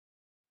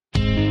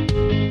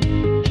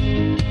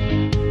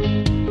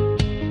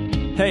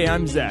Hey,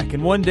 I'm Zach,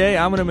 and one day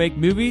I'm going to make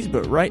movies,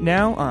 but right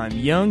now I'm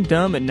young,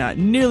 dumb, and not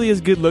nearly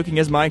as good looking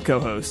as my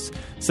co-hosts.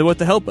 So with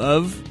the help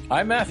of...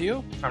 I'm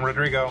Matthew. I'm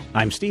Rodrigo.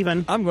 I'm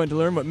Steven. I'm going to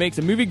learn what makes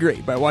a movie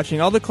great by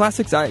watching all the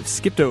classics I've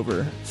skipped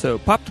over. So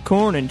pop the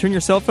corn and turn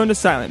your cell phone to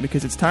silent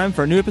because it's time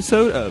for a new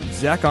episode of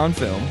Zach on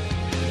Film.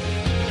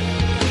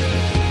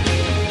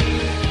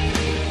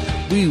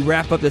 We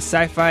wrap up the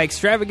sci-fi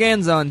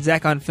extravaganza on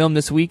Zach on Film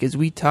this week as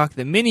we talk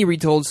the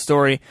mini-retold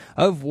story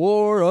of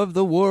War of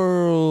the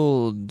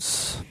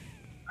Worlds.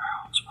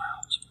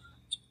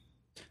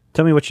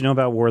 Tell me what you know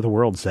about War of the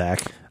Worlds,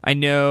 Zach. I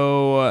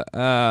know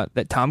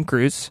that Tom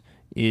Cruise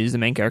is the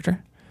main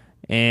character,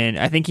 and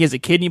I think he has a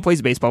kid and he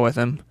plays baseball with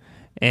him.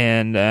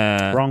 And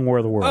Wrong War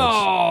of the Worlds.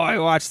 Oh, I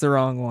watched the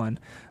wrong one.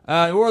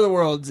 War of the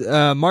Worlds.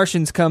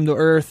 Martians come to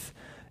Earth,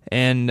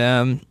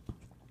 and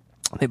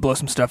they blow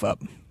some stuff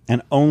up.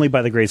 And only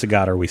by the grace of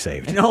God are we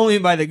saved. And only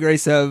by the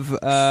grace of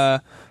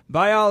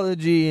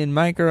biology and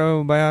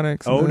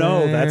microbiotics. Oh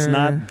no,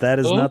 that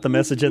is not the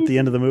message at the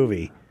end of the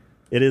movie.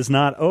 It is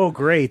not, oh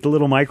great, the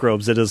little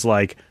microbes. It is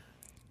like,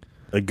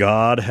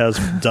 God has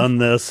done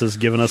this, has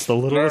given us the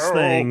littlest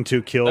thing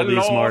to kill these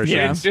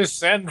Martians.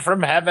 Descend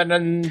from heaven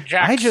and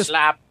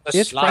slap the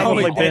it's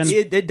probably been...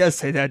 It does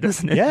say that,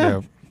 doesn't it?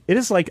 Yeah. It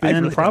has like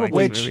been really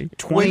probably like the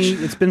 20.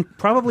 It's been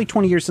probably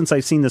 20 years since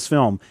I've seen this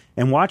film,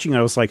 and watching it,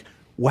 I was like,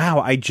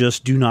 wow, I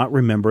just do not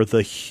remember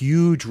the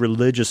huge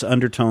religious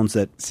undertones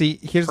that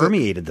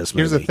permeated this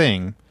movie. Here's the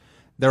thing.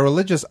 The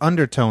religious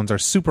undertones are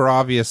super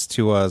obvious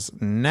to us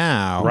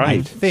now, right.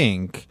 I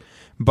think.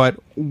 But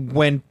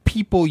when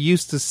people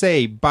used to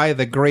say, by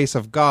the grace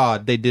of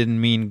God, they didn't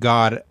mean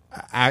God.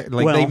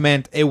 They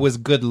meant it was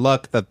good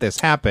luck that this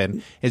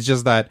happened. It's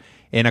just that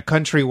in a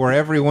country where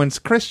everyone's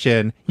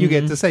Christian, you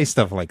get to say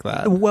stuff like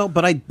that. Well,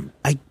 but I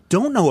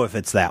don't know if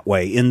it's that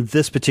way in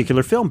this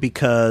particular film,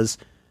 because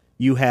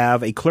you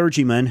have a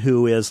clergyman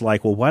who is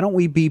like, well, why don't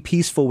we be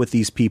peaceful with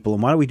these people,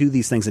 and why don't we do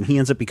these things? And he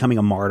ends up becoming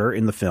a martyr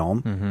in the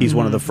film. He's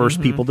one of the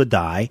first people to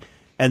die.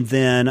 And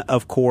then,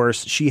 of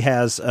course, she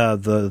has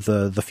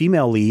the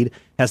female lead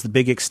has the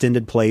big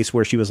extended place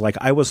where she was like,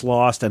 I was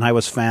lost and I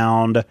was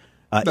found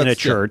in a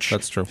church.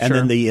 That's true. And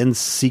then the end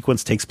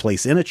sequence takes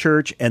place in a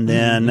church, and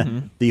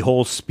then the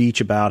whole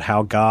speech about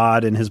how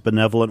God and his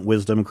benevolent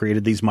wisdom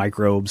created these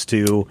microbes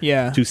to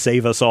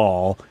save us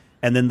all.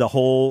 And then the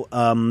whole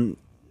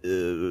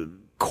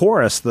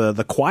chorus,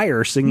 the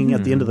choir singing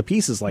at the end of the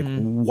piece is like,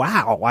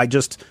 wow,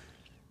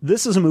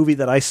 this is a movie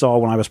that I saw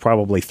when I was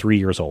probably 3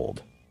 years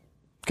old.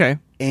 Okay.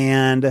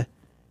 And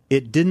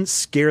it didn't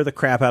scare the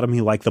crap out of me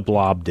like The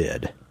Blob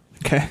did.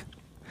 Okay.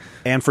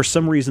 And for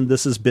some reason,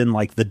 this has been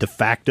like the de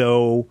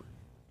facto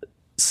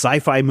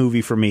sci-fi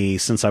movie for me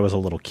since I was a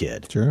little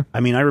kid. Sure. I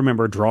mean, I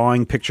remember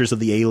drawing pictures of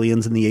the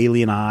aliens and the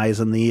alien eyes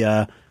and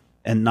the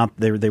and not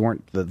they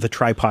weren't the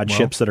tripod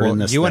ships that are in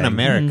this. You thing. in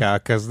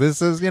America, because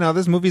this is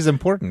this movie's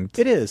important.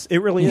 It is. It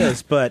really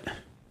is. But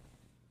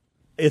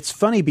it's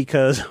funny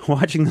because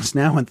watching this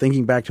now and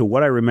thinking back to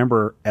what I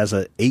remember as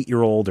a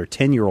 8-year-old or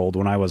 10-year-old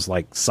when I was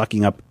like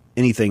sucking up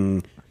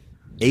anything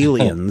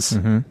aliens.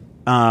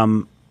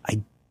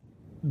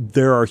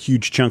 There are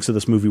huge chunks of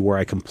this movie where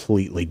I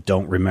completely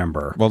don't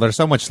remember. Well, there's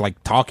so much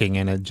like talking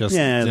in it.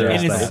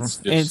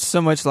 It's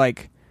so much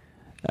like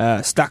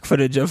stock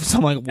footage of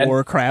some like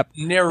war crap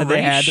narration.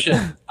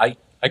 That they had.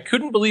 I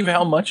couldn't believe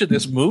how much of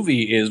this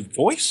movie is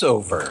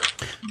voiceover.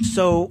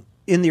 So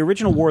in the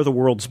original War of the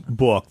Worlds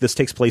book, this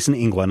takes place in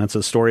England. It's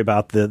a story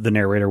about the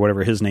narrator,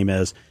 whatever his name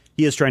is.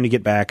 He is trying to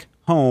get back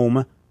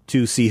home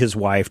to see his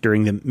wife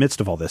during the midst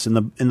of all this.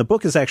 And the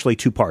book is actually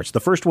two parts. The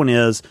first one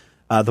is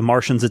the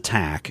Martians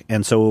attack,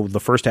 and so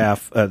the first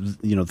half,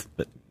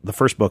 the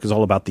first book is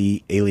all about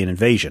the alien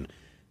invasion.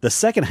 The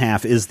second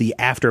half is the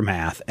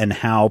aftermath and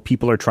how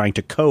people are trying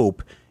to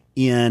cope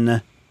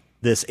in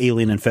this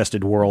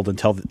alien-infested world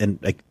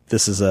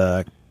this is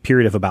a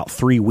period of about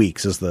 3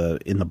 weeks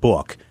in the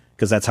book,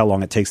 because that's how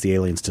long it takes the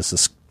aliens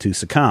to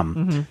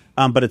succumb.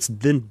 But it's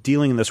then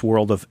dealing in this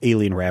world of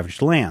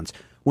alien-ravaged lands.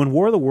 When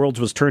War of the Worlds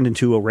was turned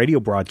into a radio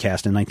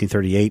broadcast in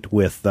 1938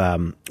 with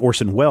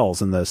Orson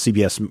Welles and the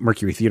CBS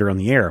Mercury Theater on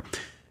the air,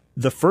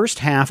 the first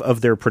half of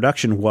their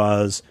production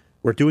was,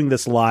 we're doing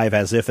this live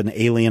as if an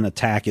alien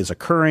attack is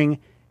occurring,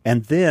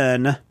 and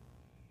then,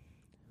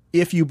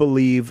 if you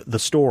believe the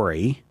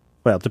story,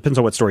 well, it depends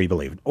on what story you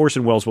believe.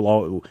 Orson Welles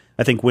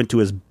went to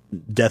his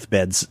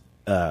deathbeds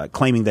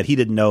claiming that he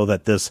didn't know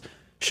that this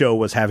show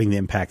was having the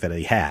impact that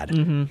he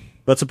had.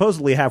 But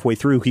supposedly halfway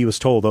through, he was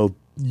told, oh,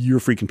 you're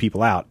freaking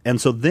people out.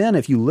 And so then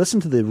if you listen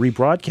to the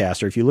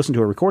rebroadcast, or if you listen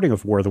to a recording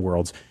of War of the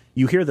Worlds,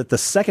 you hear that the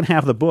second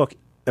half of the book,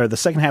 or the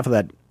second half of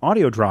that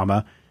audio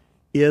drama,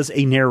 is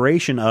a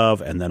narration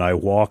of, and then I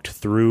walked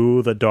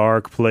through the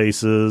dark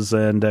places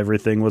and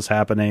everything was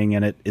happening,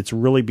 and it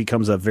really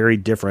becomes a very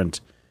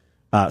different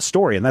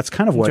story. And that's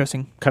kind of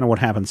what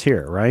happens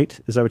here, right?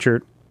 Is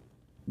that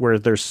where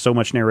there's so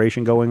much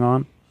narration going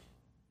on?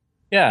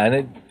 Yeah,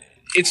 and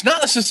it's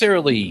not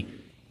necessarily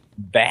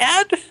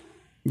bad.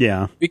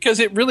 Yeah. Because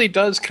it really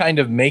does kind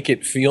of make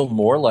it feel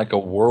more like a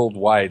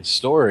worldwide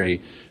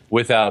story.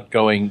 without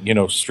going,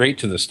 straight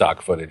to the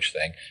stock footage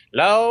thing.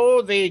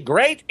 Lo, the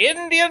great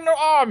Indian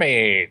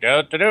army.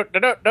 Do, do, do,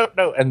 do, do,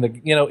 do.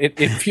 And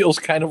it feels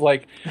kind of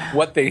like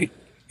what they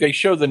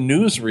show the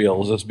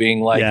newsreels as being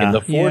like in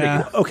the 40s.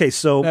 Yeah. Okay,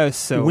 so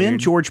when weird.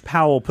 George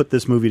Powell put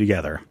this movie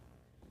together,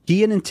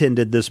 he had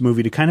intended this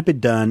movie to kind of be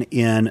done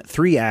in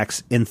 3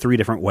 acts in 3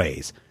 different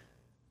ways.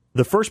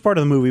 The first part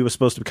of the movie was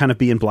supposed to kind of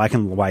be in black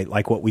and white,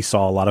 like what we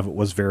saw. A lot of it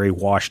was very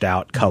washed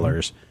out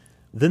colors.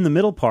 Then the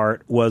middle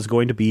part was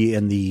going to be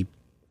in the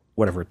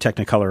whatever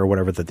Technicolor or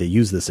whatever that they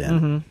use this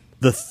in.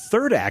 The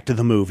third act of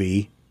the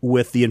movie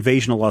with the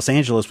invasion of Los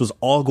Angeles was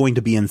all going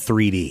to be in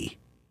 3D.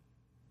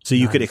 So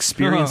you could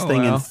experience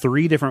things in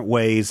 3 different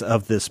ways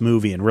of this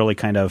movie and really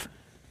kind of,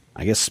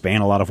 I guess,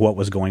 span a lot of what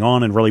was going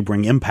on and really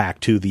bring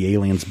impact to the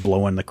aliens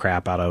blowing the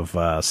crap out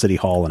of City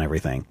Hall and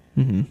everything.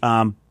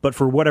 But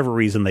for whatever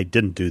reason, they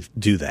didn't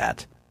do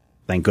that.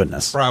 Thank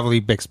goodness. Probably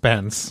big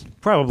expense.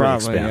 Probably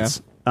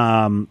expense.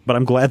 Yeah. But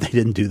I'm glad they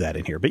didn't do that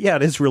in here. But yeah,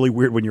 it is really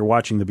weird when you're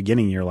watching the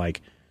beginning and you're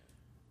like,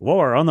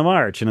 war on the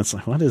march. And it's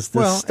like, what is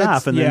this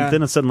stuff? And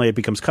then suddenly it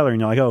becomes color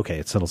and you're like, oh, okay,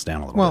 it settles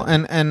down a little bit.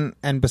 Well,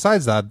 and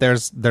besides that,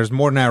 there's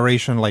more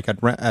narration like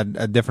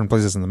at different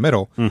places in the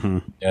middle.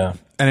 Yeah.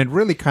 And it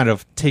really kind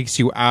of takes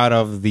you out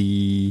of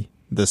the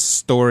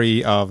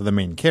story of the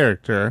main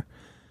character.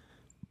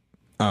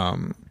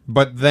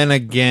 But then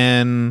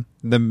again,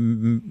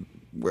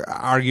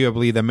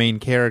 arguably the main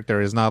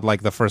character is not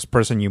like the first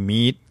person you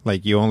meet.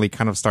 Like you only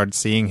kind of start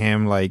seeing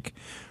him like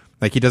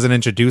he doesn't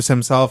introduce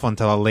himself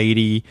until a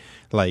lady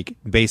like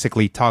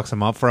basically talks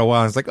him up for a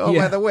while. It's like, oh,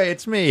 by the way,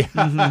 it's me.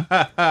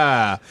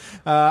 I'm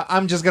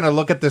just gonna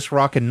look at this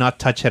rock and not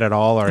touch it at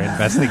all or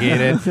investigate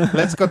it.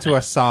 Let's go to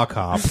a sock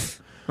hop.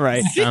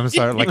 Right. I'm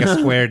sorry, like a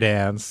square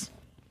dance.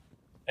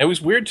 It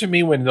was weird to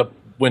me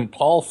when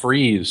Paul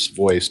Frees'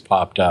 voice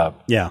popped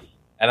up. Yeah.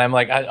 And I'm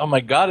like, oh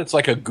my God, it's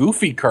like a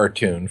Goofy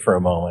cartoon for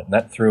a moment. And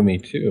that threw me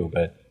too.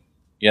 But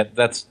yet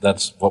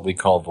that's what we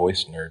call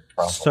voice nerd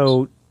problems.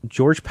 So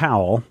George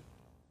Powell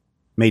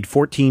made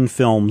 14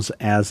 films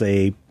as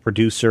a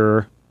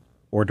producer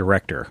or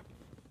director.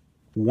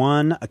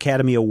 Won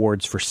Academy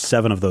Awards for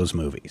 7 of those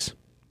movies.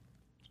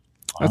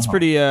 That's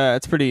pretty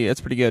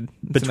good.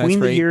 That's Between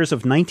the years of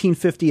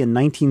 1950 and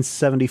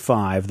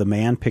 1975, the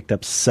man picked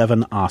up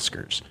 7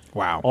 Oscars.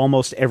 Wow.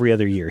 Almost every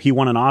other year. He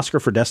won an Oscar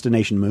for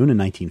Destination Moon in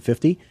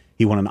 1950.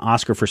 He won an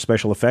Oscar for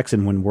special effects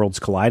in When Worlds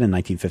Collide in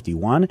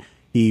 1951.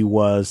 The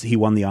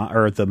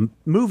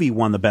movie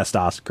won the best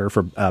Oscar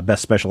for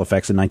best special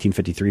effects in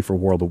 1953 for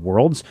World of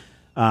Worlds.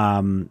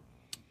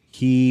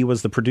 He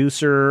was the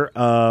producer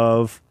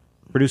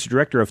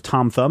director of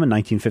Tom Thumb in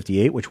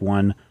 1958, which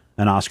won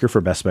an Oscar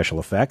for best special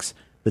effects.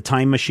 The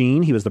Time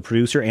Machine, he was the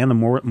producer and the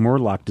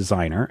Morlock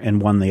designer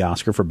and won the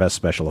Oscar for best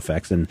special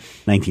effects in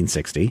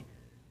 1960.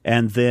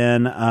 And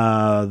then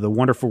The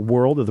Wonderful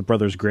World of the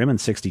Brothers Grimm in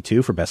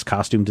 1962 for best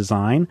costume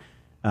design.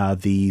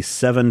 The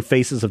 7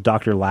 Faces of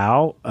Dr.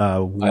 Lao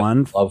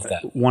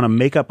won a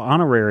makeup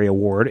honorary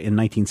award in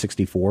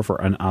 1964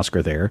 for an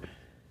Oscar there.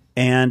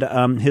 And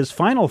his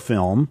final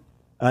film,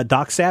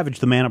 Doc Savage,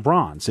 The Man of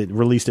Bronze, it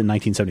released in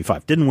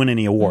 1975. Didn't win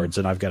any awards,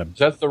 and I've got Is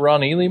that the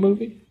Ron Ely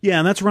movie? Yeah,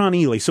 and that's Ron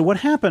Ely. So what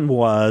happened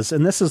was,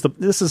 and this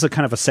is a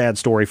kind of a sad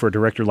story for a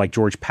director like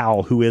George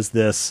Powell, who is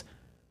this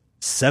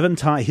 7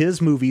 times.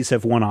 His movies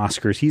have won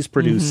Oscars. He's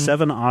produced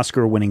 7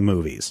 Oscar-winning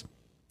movies.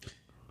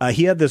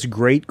 He had this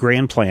great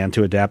grand plan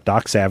to adapt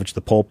Doc Savage,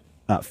 the pulp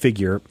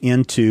figure,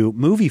 into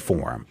movie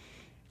form.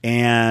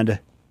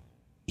 And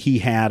he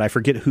had, I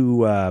forget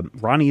who,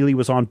 Ron Ely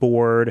was on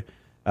board.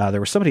 There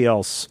was somebody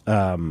else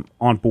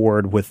on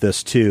board with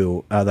this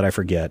too that I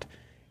forget.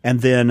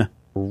 And then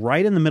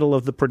right in the middle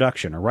of the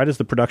production, or right as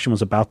the production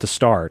was about to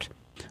start,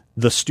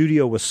 the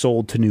studio was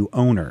sold to new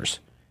owners.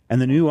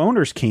 And the new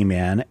owners came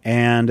in,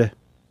 and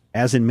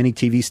as in many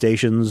TV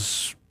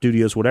stations,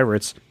 studios, whatever,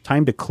 it's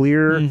time to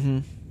clear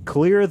the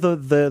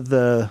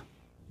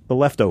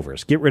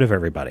leftovers, get rid of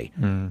everybody.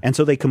 And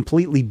so they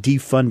completely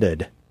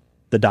defunded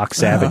the Doc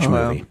Savage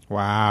movie.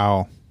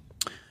 Wow.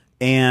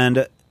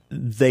 And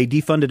they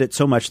defunded it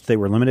so much that they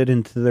were limited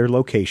into their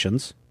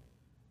locations.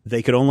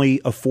 They could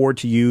only afford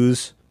to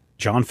use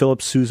John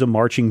Philip Sousa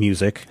marching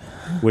music,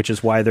 which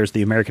is why there's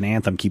the American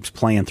anthem keeps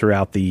playing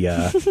throughout the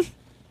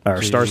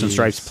or Stars and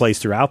Stripes plays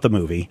throughout the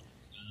movie.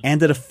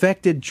 And it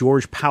affected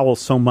George Powell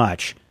so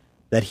much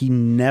that he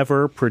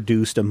never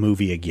produced a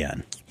movie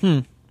again.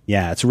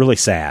 Yeah, it's really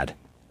sad.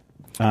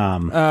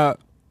 When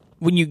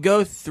you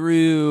go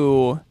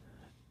through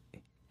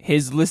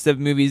his list of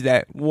movies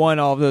that won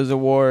all of those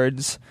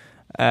awards,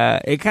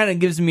 it kind of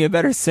gives me a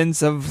better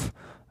sense of,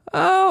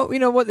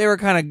 what they were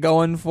kind of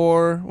going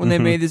for when they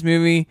made this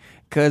movie.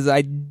 Because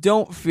I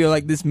don't feel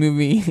like this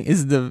movie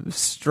is the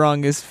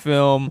strongest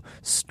film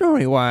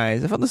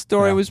story-wise. I felt the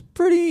story was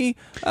pretty.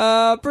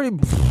 I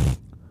don't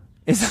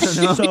know.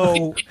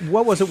 So,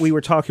 what was it we were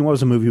talking? What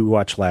was the movie we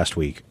watched last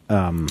week?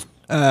 Forbidden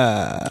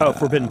Planet.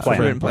 Forbidden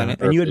Planet.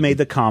 And you had made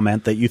the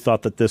comment that you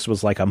thought that this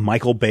was like a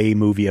Michael Bay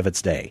movie of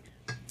its day.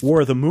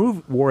 War of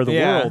the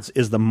Yeah. Worlds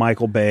is the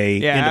Michael Bay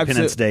Yeah,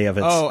 Independence Day of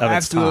its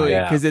absolutely,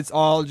 time. because it's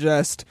all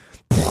just.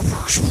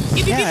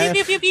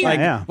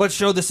 Yeah. Let's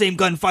show the same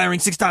gun firing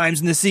 6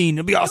 times in the scene.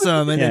 It'll be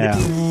awesome. And then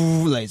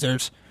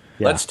lasers.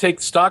 Yeah. Let's take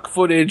stock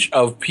footage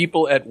of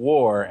people at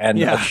war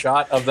and a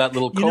shot of that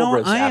little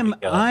Cobra.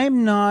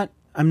 I'm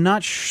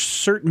not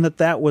certain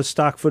that was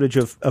stock footage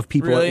of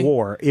people Really? at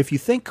war. If you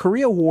think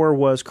Korean War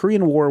was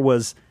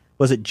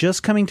it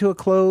just coming to a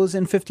close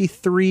in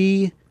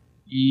 1953?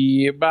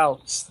 Yeah,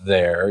 about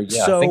there.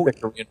 Yeah, So- I think the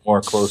Korean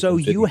War closed. So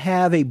in you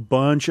have a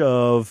bunch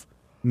of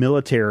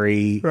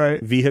military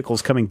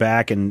vehicles coming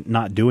back and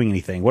not doing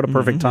anything. What a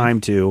perfect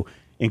time to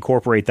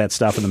incorporate that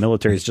stuff, and the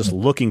military is just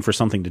looking for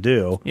something to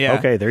do. Yeah.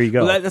 Okay, there you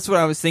go. Well, that's what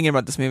I was thinking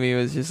about this movie. It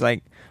was just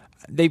like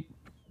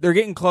they're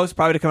getting close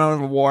probably to come out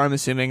of a war, I'm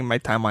assuming. My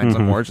timeline's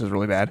on wars is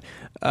really bad.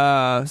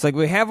 It's like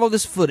we have all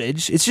this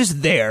footage. It's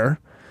just there.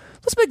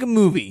 Let's make a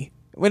movie.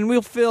 When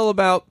we'll fill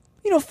about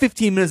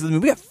 15 minutes of the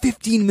movie. We got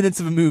 15 minutes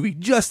of a movie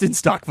just in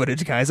stock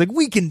footage, guys. Like,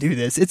 we can do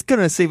this. It's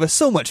gonna save us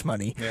so much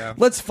money. Yeah.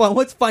 Let's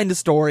find a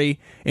story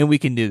and we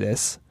can do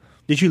this.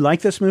 Did you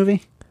like this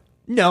movie?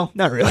 No,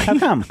 not really. How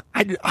come?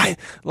 I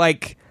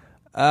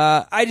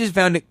just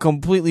found it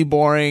completely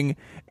boring,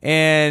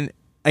 and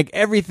like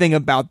everything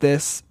about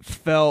this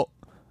felt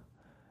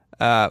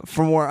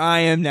from where I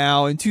am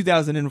now in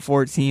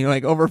 2014,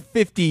 like over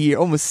 50,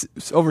 almost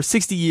over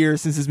 60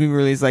 years since this movie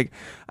released. Like,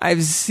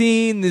 I've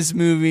seen this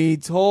movie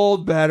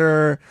told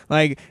better.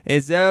 Like,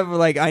 it's ever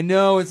like, I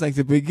know it's like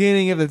the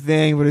beginning of the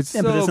thing, but it's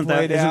so but isn't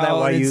played that out.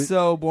 why and you- it's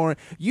so boring.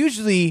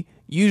 Usually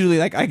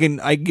like I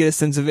get a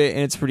sense of it,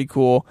 and it's pretty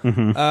cool.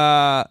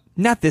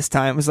 Not this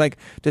time. It was like,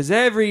 does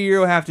every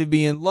hero have to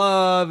be in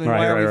love, and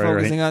why are we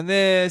focusing on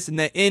this? And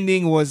the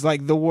ending was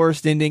like the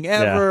worst ending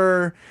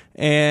ever.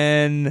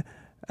 And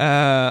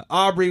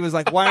Aubrey was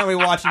like, why aren't we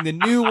watching the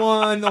new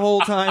one the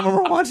whole time when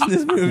we're watching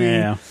this movie?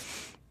 Yeah.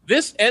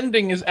 This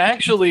ending is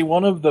actually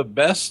one of the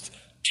best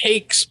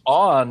takes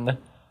on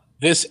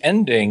this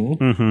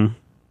ending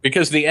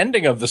because the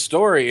ending of the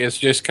story is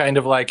just kind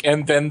of like,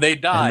 and then they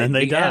died. And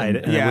then they The died,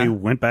 end. and then we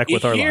went back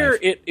with our Here,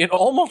 life. it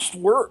almost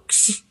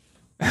works.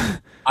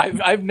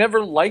 I've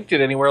never liked it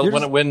anywhere.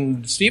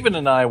 When Stephen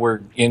and I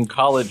were in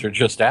college or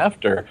just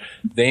after,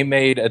 they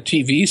made a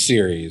TV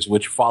series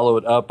which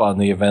followed up on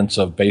the events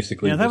of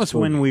basically. Yeah, that this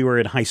was when movie. we were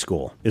in high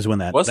school. Is when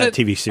that Was it?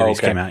 TV series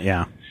Okay. came out.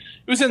 Yeah.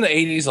 It was in the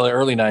 80s or the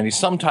early 90s,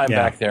 sometime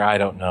Yeah. back there. I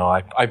don't know.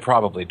 I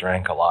probably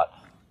drank a lot.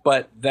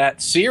 But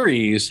that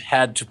series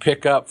had to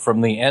pick up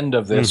from the end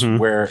of this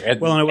where at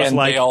Well, and it the was end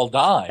like, they all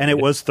died. and it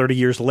was 30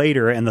 years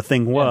later, and the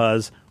thing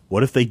was,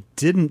 what if they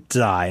didn't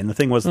die? And the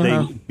thing was,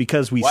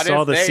 because we What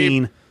saw if the they-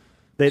 scene.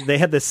 They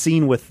had this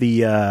scene with the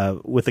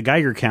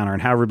Geiger counter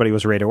and how everybody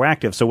was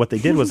radioactive. So what they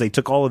did was they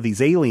took all of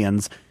these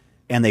aliens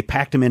and they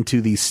packed them into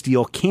these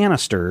steel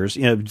canisters,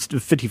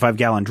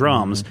 55-gallon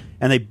drums,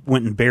 and they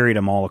went and buried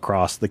them all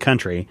across the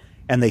country.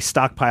 And they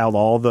stockpiled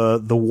all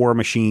the war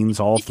machines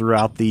all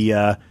throughout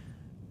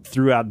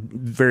throughout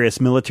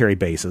various military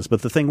bases.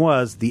 But the thing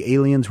was, the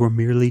aliens were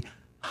merely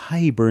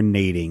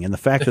hibernating, and the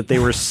fact that they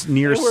were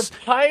near they were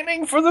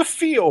pining for the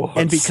field.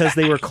 and because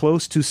they were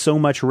close to so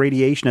much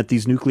radiation at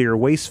these nuclear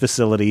waste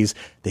facilities,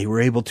 they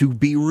were able to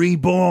be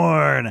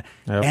reborn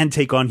and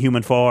take on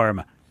human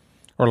form.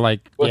 Or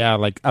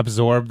like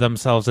absorb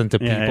themselves into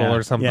people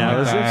or something. Yeah, like it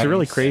was that.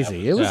 really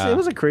crazy. It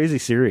was a crazy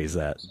series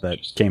that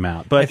came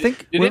out. But I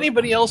think Did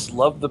anybody else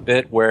love the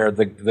bit where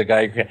the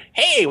guy,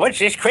 hey, what's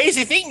this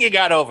crazy thing you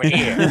got over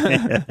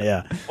here?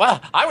 yeah. Well,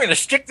 I'm going to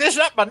stick this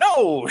up my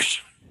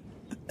nose.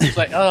 It's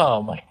like,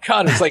 oh my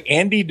God. It's like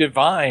Andy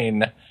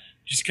Devine.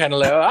 Just kind of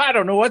like, I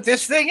don't know what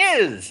this thing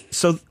is.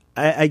 So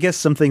I guess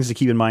some things to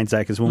keep in mind,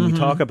 Zach, is when we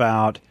talk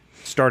about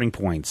starting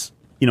points,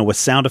 with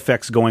sound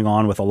effects going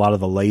on with a lot of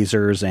the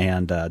lasers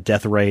and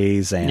death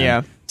rays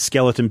and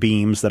skeleton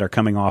beams that are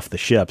coming off the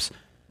ships,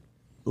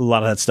 a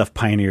lot of that stuff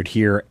pioneered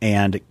here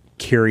and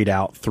carried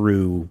out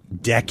through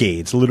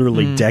decades,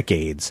 literally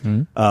decades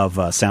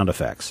of sound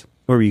effects.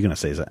 What were you going to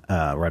say,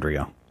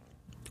 Rodrigo?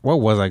 What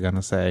was I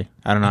gonna say?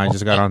 I don't know. I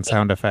just got on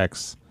sound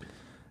effects.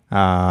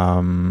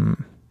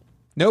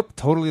 Nope,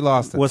 totally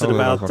lost it. Was Totally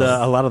it about lost it.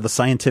 a lot of the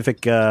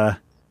scientific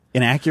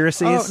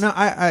inaccuracies? Oh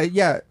no,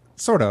 yeah,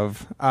 sort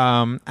of.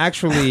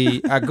 Actually,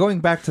 going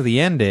back to the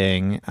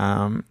ending,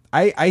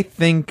 I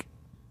think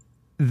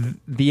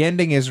the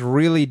ending is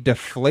really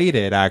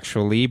deflated,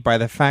 actually, by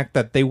the fact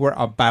that they were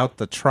about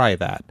to try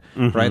that,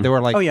 right? They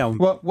were like, Oh, yeah.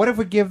 well, what if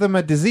we give them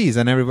a disease?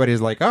 And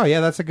everybody's like, oh, yeah,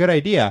 that's a good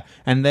idea.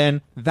 And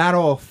then that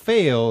all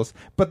fails,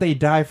 but they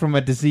die from a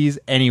disease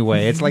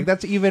anyway. It's like,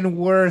 that's even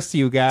worse,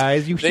 you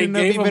guys. You They shouldn't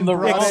have gave them even the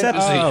brought wrong it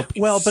up.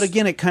 disease. Well, but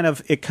again, it kind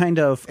of It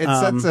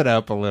sets it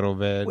up a little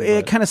bit.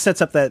 it kind of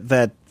sets up that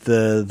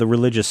the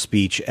religious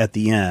speech at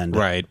the end,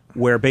 Right.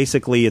 Where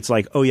basically it's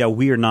like, oh yeah,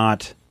 we are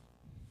not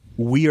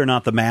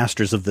the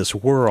masters of this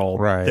world.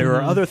 Right. There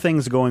are other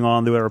things going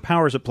on. There are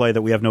powers at play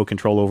that we have no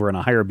control over, and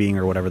a higher being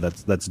or whatever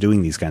that's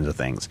doing these kinds of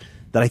things.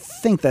 That I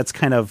think that's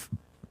kind of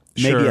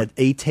maybe Sure.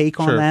 a take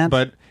on Sure, that.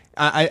 but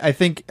I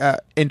think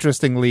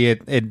interestingly,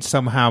 it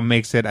somehow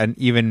makes it an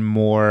even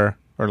more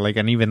or like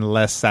an even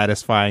less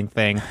satisfying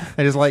thing.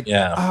 It is like,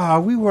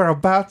 we were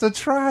about to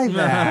try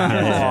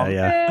that.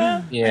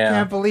 Yeah. I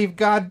can't believe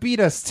God beat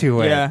us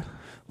to it. Yeah.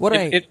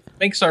 It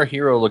makes our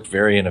hero look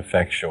very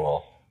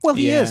ineffectual. Well,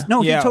 he is.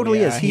 No, he totally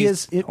is. He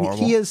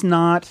is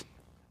not.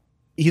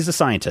 He's a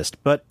scientist,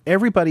 but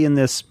everybody in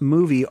this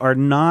movie are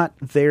not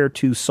there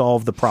to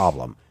solve the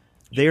problem.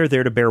 They are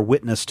there to bear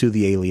witness to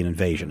the alien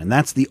invasion, and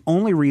that's the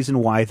only reason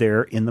why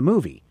they're in the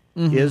movie,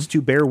 is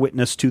to bear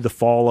witness to the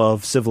fall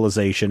of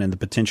civilization and the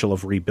potential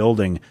of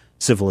rebuilding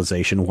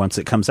civilization once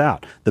it comes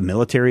out. The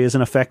military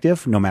isn't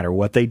effective, no matter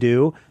what they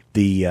do.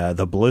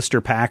 The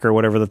blister pack or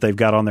whatever that they've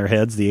got on their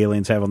heads, the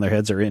aliens have on their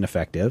heads, are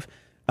ineffective.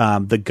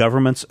 The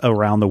governments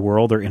around the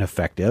world are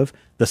ineffective.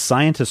 The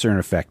scientists are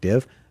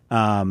ineffective.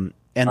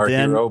 And our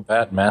then, hero,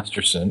 Bat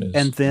Masterson, is...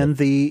 And then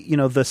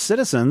the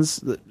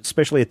citizens,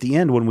 especially at the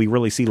end when we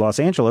really see Los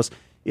Angeles,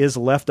 is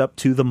left up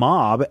to the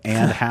mob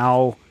and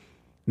how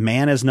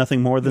man is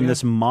nothing more than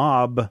this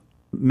mob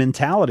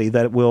mentality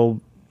that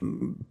will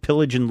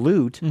pillage and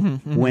loot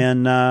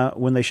when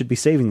they should be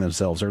saving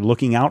themselves or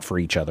looking out for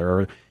each other,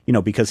 or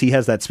because he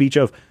has that speech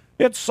of,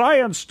 "It's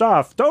science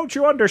stuff. Don't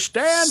you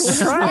understand? We're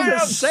trying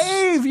to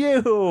save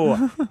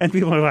you." And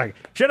people are like,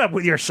 "Shut up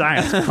with your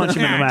science." Punch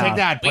him in the mouth. Take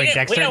that,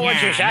 Poindexter. We don't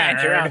want your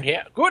science around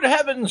here. Good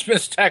heavens,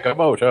 Miss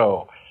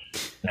Takamoto.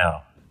 No,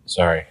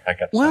 sorry. I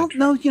got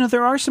sidetracked. No,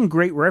 there are some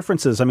great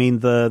references. I mean,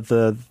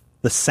 the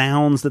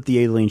sounds that the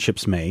alien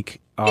ships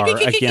make are,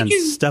 again,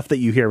 stuff that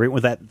you hear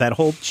with that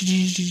whole...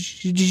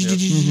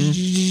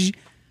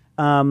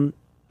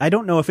 I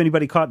don't know if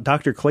anybody caught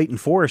Dr. Clayton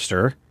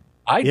Forrester.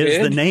 I did. Is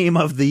the name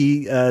of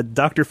the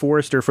Dr.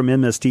 Forrester from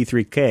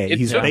MST3K.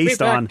 He's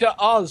based on to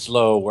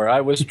Oslo, where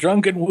I was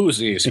drunk and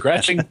woozy,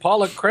 scratching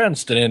Paula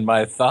Cranston in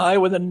my thigh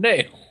with a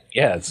nail.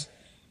 Yes.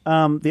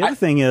 The other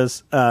thing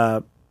is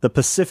the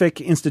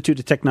Pacific Institute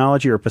of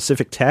Technology, or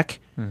Pacific Tech,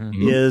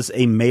 is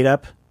a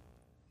made-up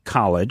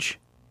college,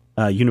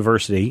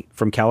 university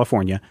from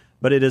California,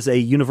 but it is a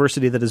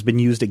university that has been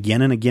used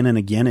again and again and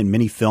again in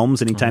many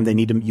films. Anytime they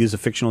need to use a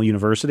fictional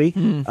university,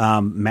 one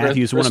of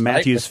Matthew's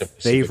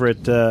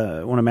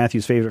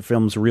favorite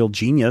films, Real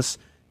Genius,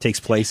 takes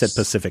place at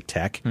Pacific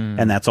Tech,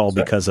 and that's all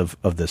because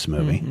of this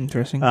movie.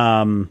 Interesting.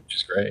 Which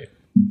is great.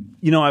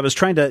 I was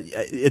trying to.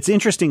 It's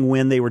interesting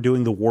when they were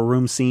doing the war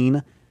room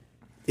scene.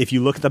 If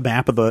you look at the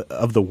map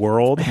of the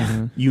world,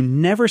 you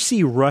never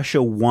see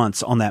Russia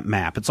once on that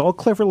map. It's all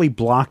cleverly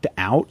blocked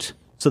out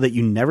so that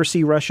you never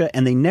see Russia,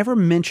 and they never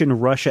mention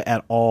Russia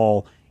at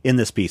all in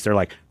this piece. They're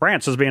like,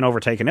 France is being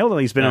overtaken,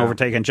 Italy's been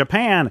overtaken,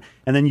 Japan,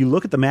 and then you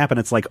look at the map and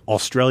it's like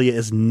Australia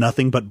is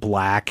nothing but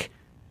black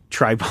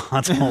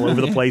tripods all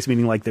over the place,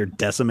 meaning like they're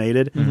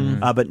decimated.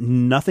 But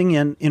nothing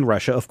in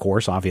Russia, of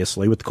course,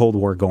 obviously, with the Cold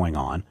War going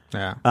on.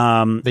 Yeah.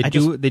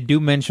 They do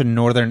mention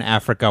Northern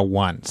Africa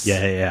once.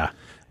 Yeah.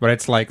 But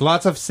it's like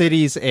lots of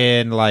cities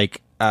in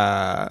like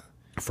France,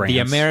 the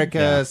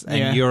Americas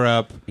and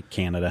Europe,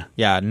 Canada.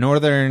 Yeah,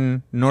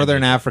 Northern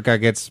Africa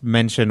gets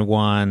mentioned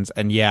once,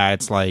 and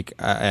it's like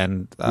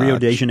Rio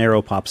de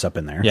Janeiro pops up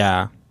in there.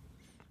 Yeah,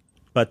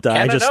 but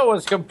Canada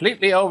was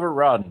completely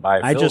overrun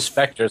by Phil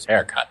Spector's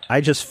haircut.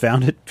 I just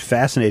found it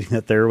fascinating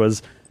that there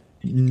was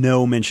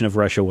no mention of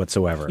Russia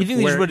whatsoever. You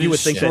think they would have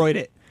destroyed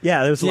it?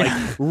 Yeah, it was like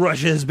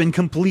Russia has been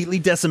completely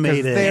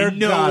decimated.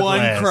 No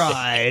one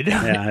cried.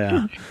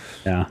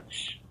 Yeah.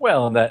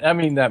 Well, that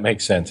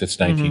makes sense. It's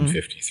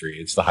 1953.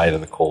 It's the height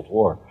of the Cold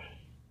War.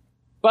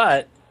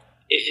 But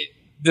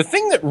the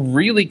thing that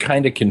really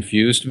kind of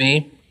confused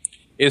me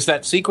is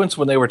that sequence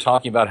when they were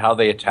talking about how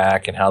they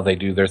attack and how they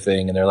do their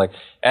thing, and they're like,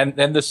 and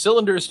the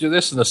cylinders do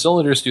this and the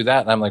cylinders do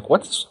that, and I'm like,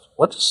 what's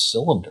a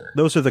cylinder?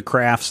 Those are the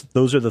crafts.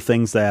 Those are the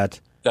things that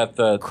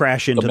the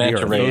crash into the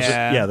earth. Rays.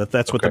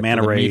 That's what the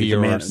manta ray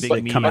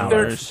come out.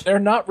 They're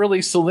not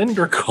really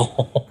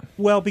cylindrical.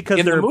 Well, because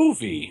in they're the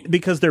movie,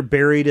 because they're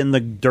buried in the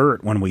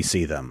dirt when we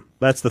see them.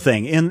 That's the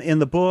thing. In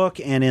the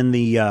book and in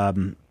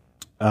the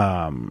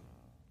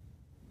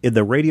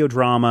radio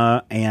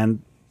drama,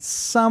 and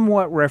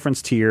somewhat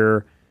referenced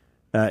here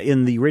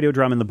in the radio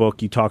drama in the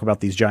book, you talk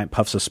about these giant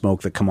puffs of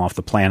smoke that come off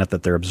the planet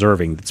that they're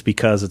observing. It's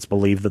because it's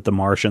believed that the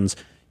Martians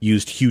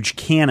used huge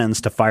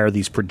cannons to fire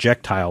these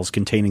projectiles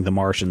containing the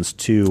Martians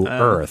to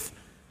Earth,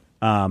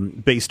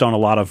 based on a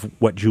lot of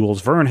what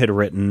Jules Verne had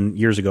written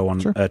years ago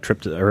on a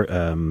trip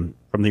from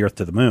the Earth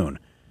to the Moon.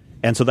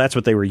 And so that's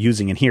what they were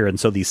using in here. And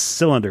so these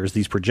cylinders,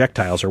 these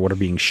projectiles, are what are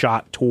being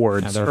shot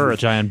towards Earth.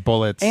 Giant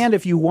bullets. And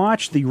if you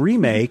watch the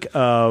remake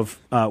of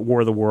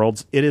War of the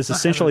Worlds, it is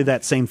essentially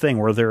that same thing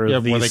where there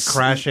are these, where they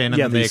crash in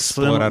and then they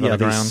explode out of the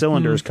ground. These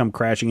cylinders come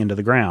crashing into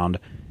the ground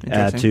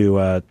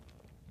to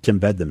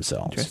embed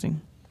themselves. Interesting.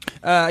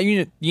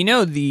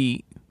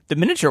 The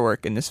miniature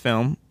work in this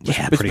film was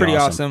pretty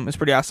awesome. It's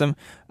pretty awesome.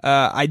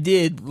 I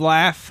did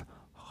laugh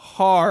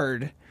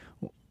hard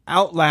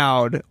out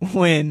loud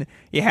when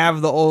you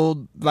have the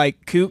old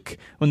like kook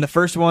when the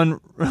first one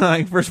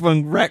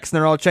wrecks and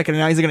they're all checking it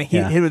out. He's gonna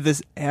hit with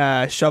this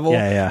shovel.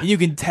 Yeah. And you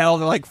can tell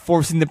they're like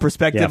forcing the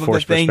perspective of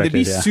the thing to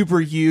be super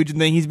huge, and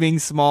then he's being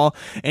small,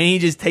 and he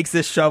just takes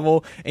this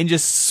shovel and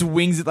just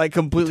swings it like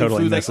completely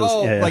totally through.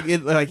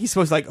 misses. Like he's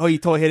supposed to like, oh, you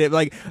totally hit it.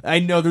 Like I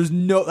know there's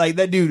no like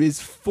that dude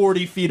is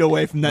 40 feet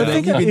away from that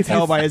thing. You can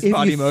tell by his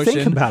body motion.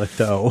 Think about it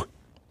though,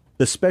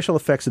 the special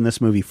effects in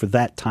this movie for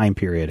that time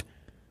period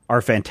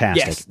are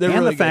fantastic. Yes, they're and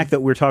really the fact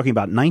that we're talking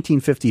about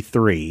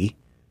 1953.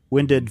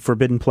 When did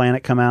Forbidden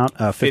Planet come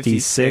out?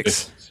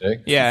 56.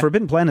 Yeah.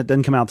 Forbidden Planet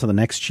didn't come out till the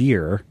next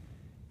year,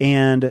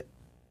 and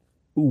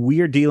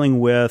we are dealing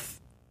with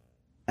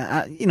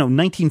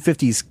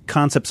 1950s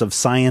concepts of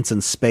science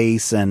and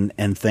space and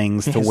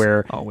things to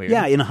where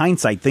in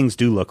hindsight things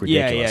do look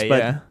ridiculous.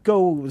 But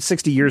go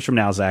 60 years from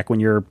now, Zach, when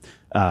you're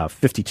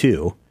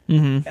 52,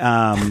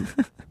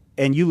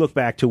 and you look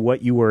back to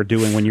what you were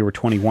doing when you were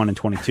 21 and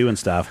 22 and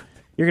stuff.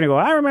 You're going to go,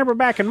 I remember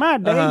back in my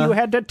day, you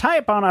had to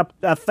type on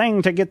a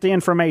thing to get the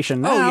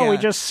information. Now we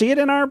just see it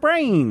in our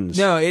brains.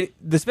 No,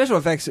 the special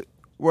effects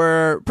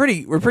were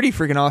pretty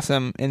freaking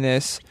awesome in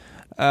this.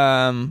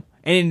 And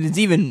it's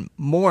even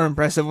more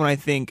impressive when I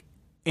think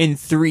in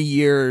 3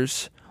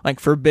 years,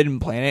 like Forbidden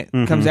Planet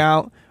comes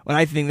out, when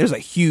I think there's a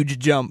huge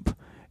jump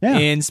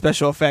in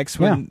special effects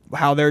when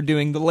how they're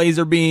doing the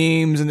laser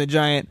beams and the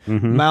giant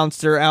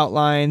monster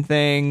outline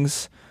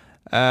things.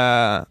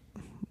 So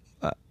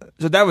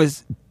that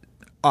was...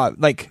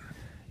 like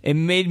it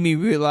made me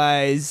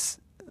realize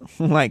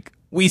like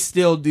we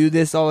still do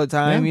this all the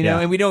time, you know,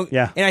 and we don't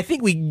and I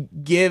think we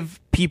give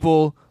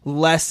people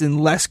less and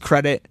less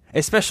credit,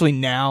 especially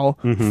now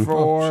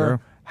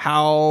for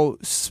how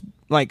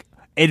like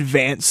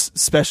advanced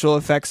special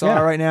effects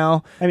are right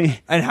now. I mean,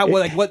 and how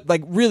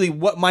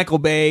what Michael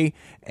Bay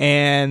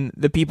and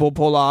the people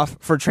pull off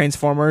for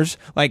Transformers,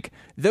 like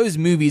those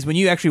movies when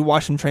you actually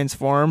watch them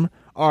transform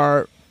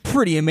are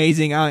pretty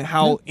amazing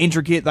how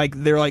intricate,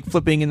 like they're like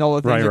flipping and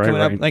all the things are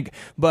coming up, like,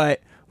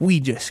 but we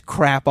just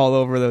crap all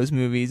over those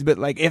movies. But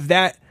like if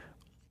that,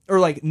 or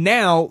like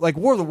now, like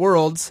War of the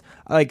Worlds,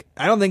 like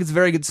I don't think it's a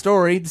very good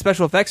story. The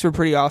special effects were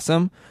pretty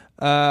awesome,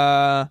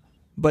 but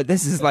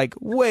this is like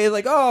way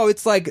like, oh,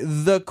 it's like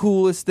the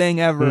coolest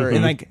thing ever,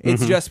 and like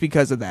it's just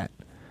because of that.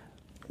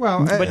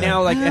 Well, but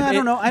now like I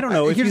don't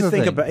know if you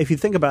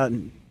think about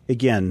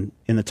again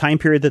in the time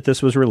period that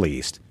this was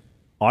released.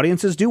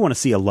 Audiences do want to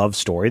see a love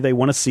story. They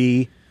want to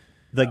see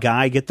the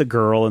guy get the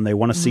girl, and they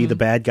want to see the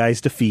bad guys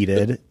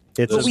defeated.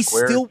 But we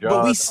still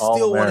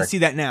want to see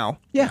that now.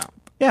 Yeah.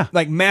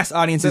 Like mass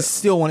audiences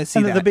still want to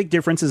see that. The big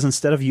difference is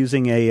instead of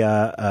using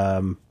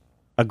a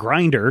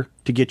grinder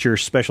to get your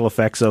special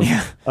effects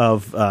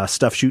of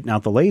stuff shooting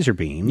out the laser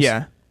beams.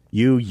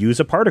 You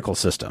use a particle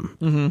system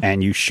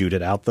and you shoot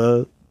it out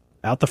the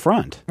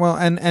front. Well,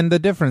 and the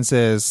difference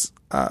is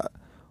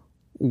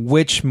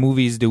which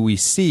movies do we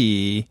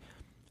see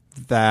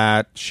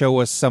that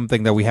show us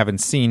something that we haven't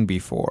seen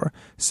before.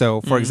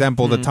 So, for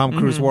example, the Tom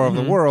Cruise War of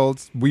the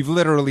Worlds, we've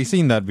literally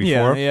seen that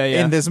before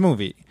in this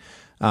movie.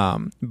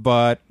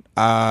 But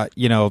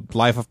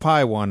Life of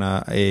Pi won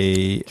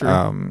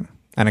an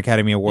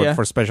Academy Award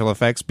for special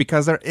effects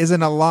because there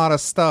isn't a lot of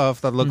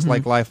stuff that looks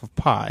like Life of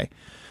Pi.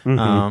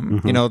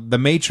 The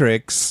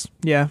Matrix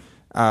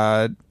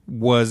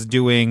was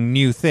doing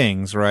new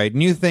things, right?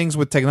 New things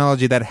with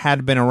technology that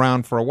had been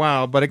around for a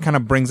while, but it kind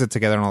of brings it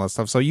together and all that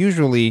stuff. So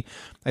usually,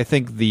 I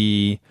think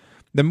the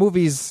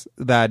movies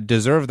that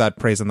deserve that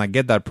praise and that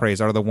get that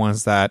praise are the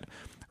ones that,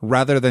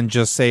 rather than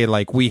just say,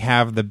 like, we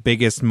have the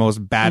biggest,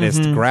 most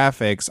baddest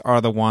graphics,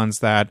 are the ones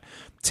that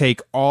take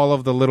all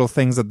of the little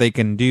things that they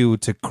can do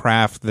to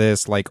craft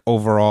this, like,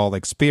 overall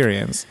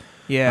experience.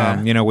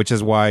 Which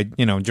is why,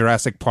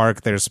 Jurassic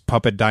Park, there's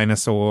puppet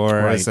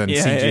dinosaurs and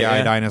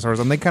CGI dinosaurs,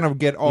 and they kind of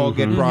get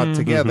brought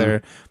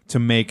together to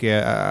make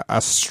a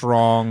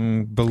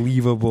strong,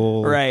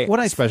 believable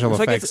special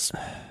effects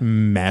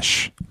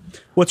mesh.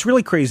 What's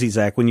really crazy,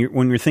 Zach, when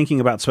you're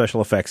thinking about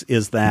special effects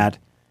is that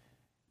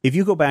if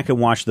you go back and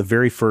watch the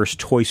very first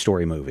Toy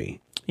Story movie,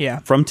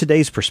 from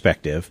today's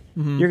perspective,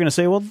 you're going to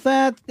say, well,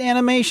 that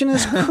animation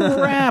is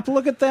crap.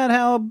 Look at that,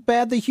 how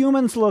bad the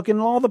humans look,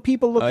 and all the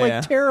people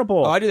look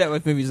terrible. Oh, I do that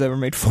with movies that were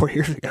made 4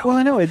 years ago. Well,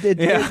 I know.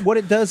 What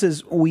it does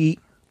is we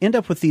end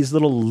up with these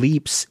little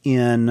leaps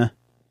in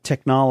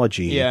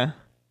technology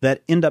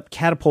that end up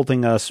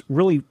catapulting us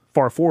really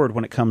far forward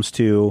when it comes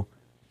to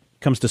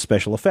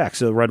special effects.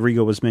 So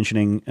Rodrigo was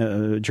mentioning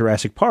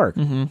Jurassic Park.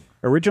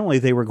 Originally,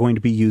 they were going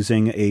to be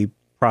using a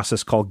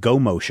process called Go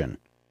Motion.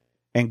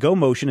 And Go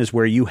Motion is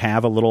where you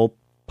have a little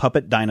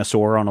puppet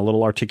dinosaur on a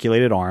little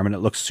articulated arm, and it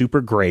looks super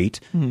great.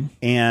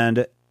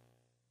 And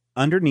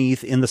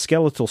underneath, in the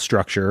skeletal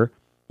structure,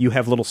 you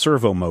have little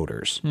servo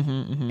motors.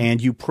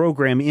 And you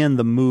program in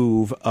the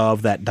move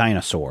of that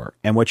dinosaur.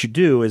 And what you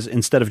do is,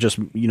 instead of just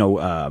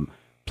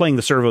playing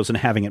the servos and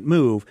having it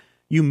move,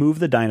 you move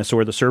the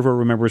dinosaur. The servo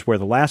remembers where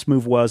the last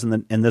move was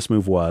and this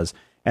move was.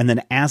 And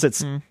then as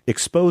it's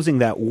exposing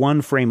that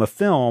one frame of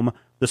film,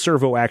 the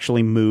servo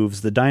actually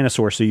moves the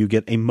dinosaur, so you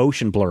get a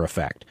motion blur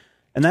effect.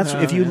 And that's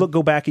if you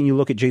go back and you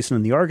look at Jason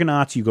and the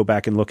Argonauts, you go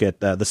back and look at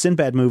the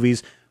Sinbad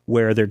movies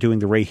where they're doing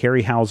the Ray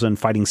Harryhausen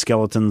fighting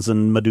skeletons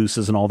and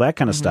Medusas and all that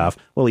kind of stuff.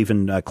 Well,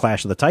 even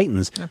Clash of the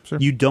Titans. Yeah, sure.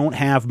 You don't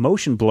have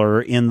motion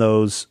blur in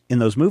those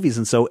movies,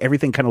 and so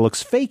everything kind of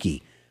looks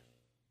fakey.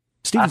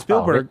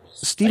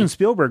 Steven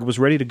Spielberg was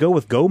ready to go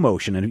with Go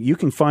Motion, and you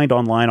can find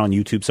online on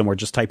YouTube somewhere.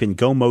 Just type in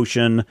Go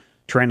Motion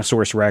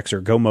Tyrannosaurus Rex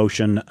or Go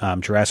Motion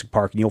Jurassic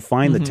Park, and you'll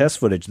find the test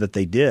footage that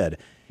they did,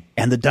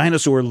 and the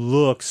dinosaur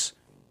looks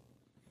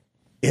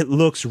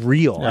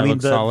real. Yeah, I mean,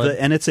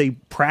 and it's a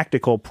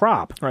practical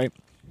prop, right?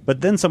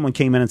 But then someone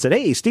came in and said,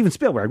 "Hey, Steven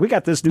Spielberg, we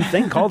got this new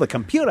thing called a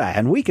computer,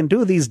 and we can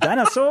do these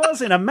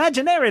dinosaurs in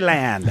imaginary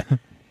land."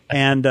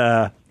 And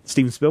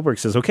Steven Spielberg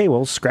says, "Okay,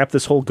 well, scrap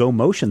this whole Go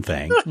Motion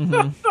thing."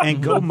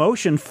 And Go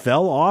Motion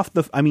fell off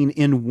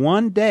in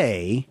one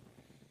day,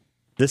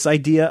 this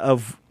idea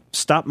of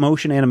stop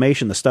motion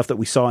animation, the stuff that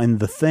we saw in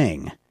The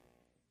Thing,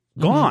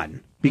 gone.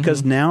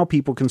 Because now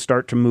people can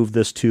start to move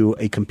this to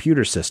a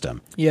computer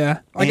system.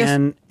 Yeah.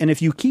 And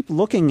if you keep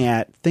looking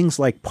at things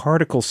like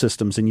particle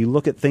systems and you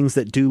look at things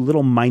that do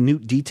little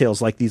minute details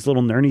like these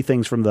little nerdy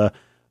things from the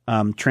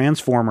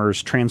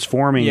Transformers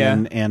transforming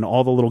and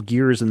all the little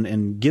gears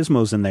and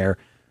gizmos in there,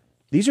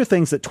 these are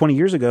things that 20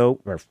 years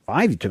ago or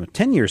 5 to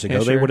 10 years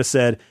ago, they would have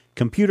said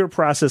computer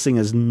processing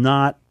is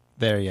not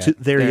there yet.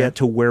 Yet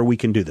to where we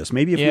can do this.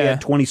 Maybe if we had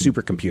 20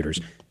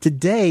 supercomputers.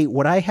 Today,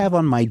 what I have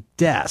on my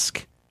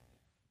desk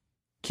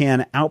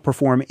can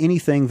outperform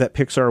anything that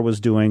Pixar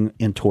was doing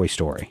in Toy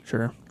Story.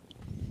 Sure.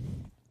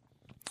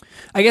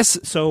 I guess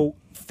so.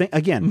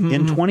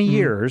 In 20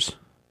 years.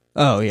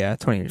 Oh yeah,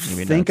 20 years.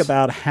 Think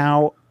about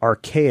how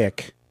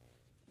archaic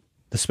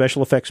the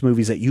special effects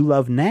movies that you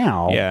love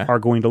now are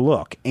going to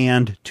look.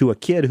 And to a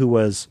kid who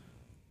was,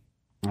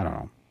 I don't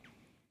know,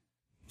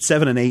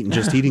 7 and 8 and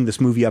just eating this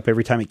movie up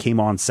every time it came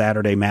on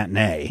Saturday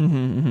matinee.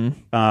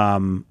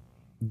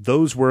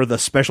 Those were the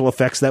special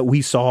effects that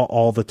we saw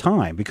all the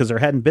time because there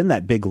hadn't been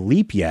that big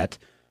leap yet.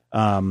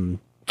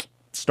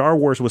 Star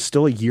Wars was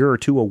still a year or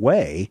two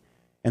away.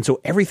 And so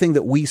everything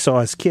that we saw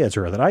as kids,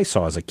 or that I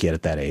saw as a kid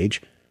at that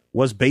age,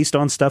 was based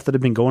on stuff that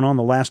had been going on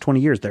the last 20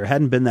 years. There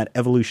hadn't been that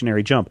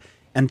evolutionary jump.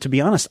 And to be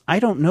honest, I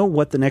don't know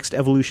what the next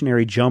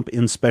evolutionary jump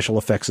in special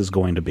effects is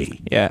going to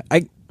be. Yeah.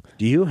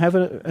 Do you have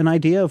an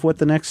idea of what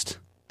the next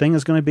thing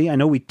is going to be? I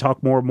know we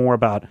talk more and more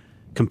about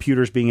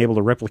computers being able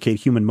to replicate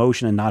human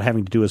motion and not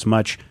having to do as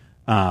much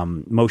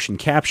motion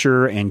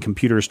capture, and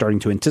computers starting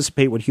to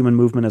anticipate what human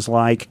movement is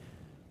like.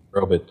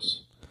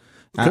 Robots.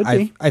 Could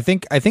be. I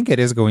think it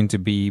is going to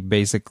be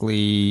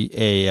basically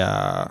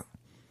a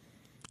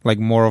like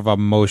more of a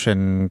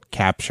motion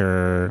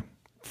capture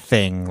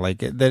thing.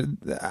 Like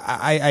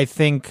I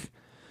think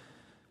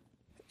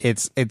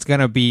it's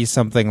gonna be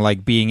something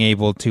like being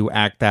able to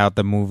act out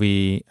the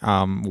movie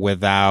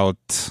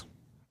without.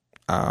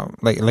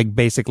 Like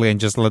basically, and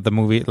just let the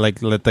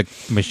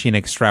machine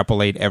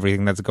extrapolate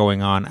everything that's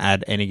going on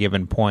at any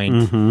given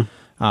point.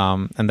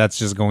 And that's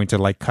just going to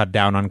like cut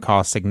down on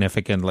cost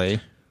significantly.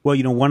 Well,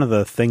 one of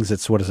the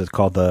things what is it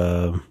called?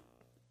 Not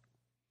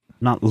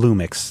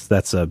Lumix.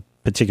 That's a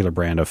particular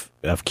brand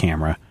of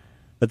camera,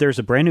 but there's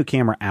a brand new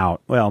camera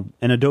out. Well,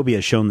 and Adobe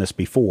has shown this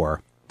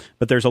before,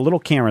 but there's a little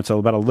camera. It's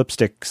about a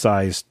lipstick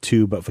sized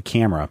tube of a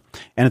camera,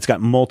 and it's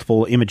got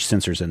multiple image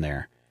sensors in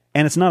there.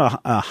 And it's not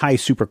a high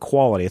super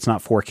quality. It's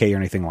not 4K or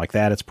anything like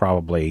that. It's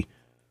probably,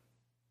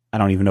 I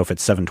don't even know if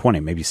it's 720,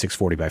 maybe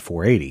 640 by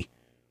 480.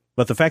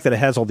 But the fact that it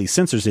has all these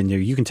sensors in there,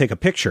 you can take a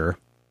picture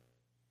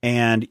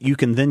and you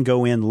can then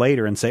go in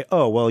later and say,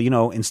 oh, well,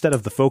 instead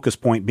of the focus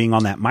point being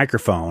on that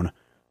microphone,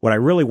 what I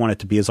really want it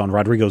to be is on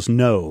Rodrigo's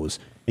nose.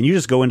 And you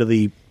just go into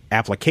the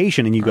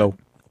application and you go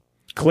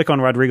click on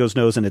Rodrigo's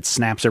nose and it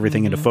snaps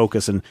everything into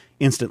focus and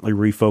instantly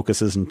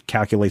refocuses and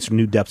calculates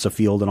new depths of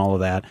field and all of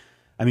that.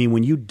 I mean,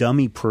 when you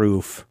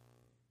dummy-proof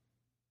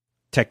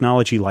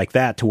technology like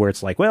that to where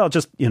it's like, well,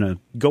 just,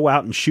 go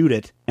out and shoot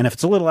it. And if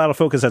it's a little out of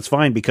focus, that's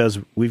fine because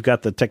we've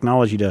got the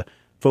technology to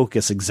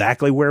focus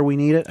exactly where we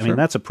need it. I mean,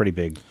 that's a pretty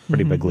big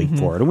leap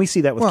forward. And we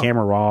see that with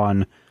Camera Raw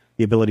and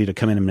the ability to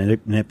come in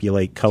and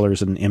manipulate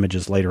colors and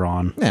images later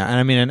on. Yeah, and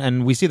I mean,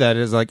 and we see that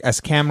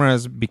as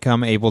cameras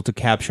become able to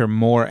capture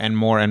more and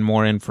more and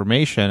more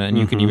information, and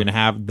you can even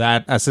have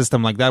a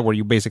system like that where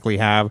you basically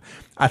have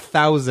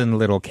 1,000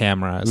 little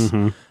cameras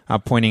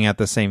pointing at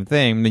the same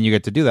thing, then you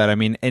get to do that. I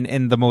mean,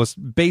 in the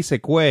most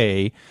basic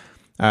way,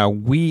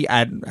 we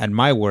at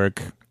my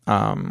work,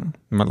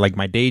 like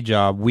my day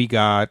job, we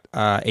got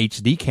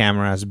HD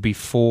cameras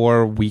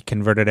before we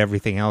converted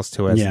everything else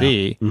to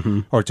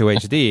SD or to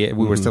HD.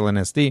 We were still in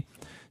SD.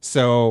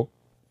 So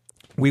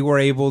we were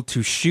able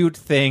to shoot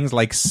things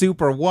like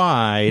super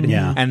wide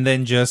and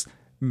then just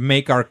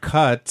make our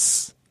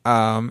cuts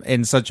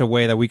in such a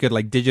way that we could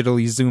like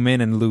digitally zoom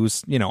in and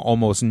lose,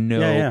 almost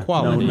no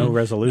quality. No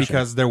resolution.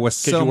 Because there was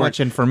so much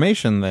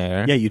information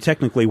there. Yeah, you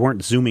technically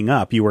weren't zooming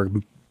up. You were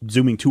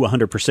zooming to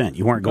 100%.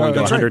 You weren't going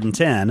to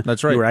 110.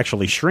 That's right. You were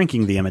actually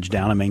shrinking the image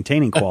down and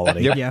maintaining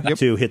quality Yep.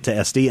 to hit to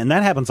SD. And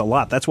that happens a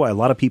lot. That's why a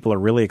lot of people are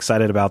really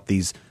excited about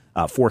these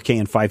 4K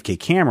and 5K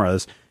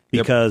cameras,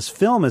 because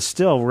film is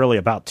still really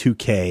about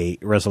 2K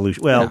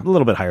resolution. Well, a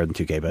little bit higher than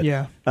 2K,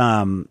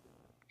 but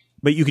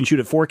but you can shoot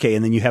at 4K,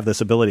 and then you have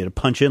this ability to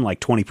punch in like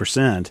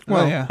 20%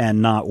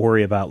 and not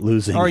worry about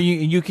losing. Or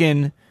you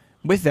can,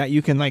 with that,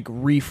 you can like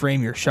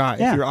reframe your shot.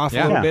 If you're off a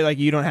little bit, like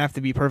you don't have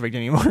to be perfect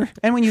anymore.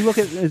 And when you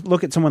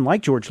look at someone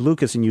like George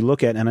Lucas, and you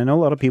look at, and I know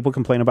a lot of people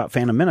complain about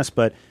Phantom Menace,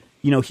 but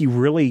he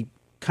really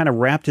kind of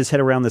wrapped his head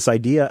around this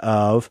idea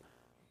of,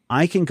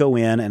 I can go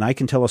in and I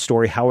can tell a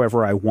story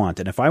however I want.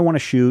 And if I want to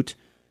shoot,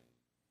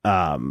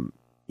 Anakin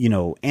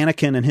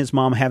and his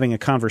mom having a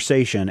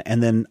conversation,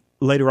 and then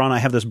later on I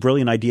have this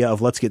brilliant idea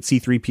of let's get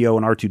C-3PO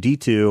and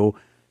R2-D2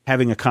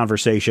 having a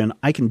conversation,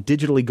 I can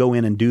digitally go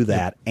in and do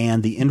that,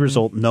 and the end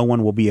result, no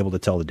one will be able to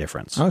tell the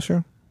difference. Oh,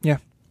 sure. Yeah.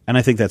 And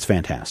I think that's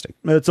fantastic.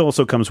 It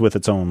also comes with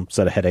its own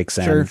set of headaches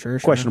and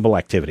questionable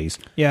activities.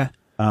 Yeah.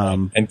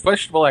 And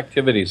questionable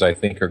activities, I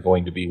think, are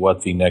going to be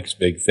what the next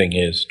big thing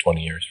is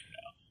 20 years from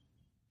now.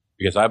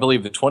 Because I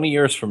believe that 20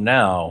 years from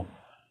now,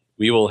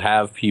 we will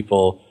have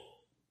people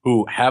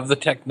who have the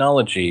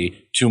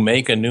technology to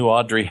make a new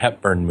Audrey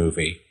Hepburn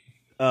movie.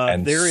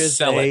 And there is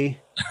sell it.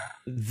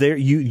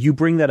 You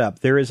bring that up.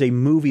 There is a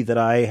movie that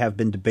I have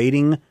been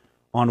debating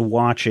on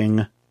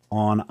watching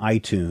on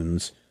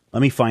iTunes.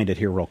 Let me find it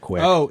here real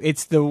quick. Oh,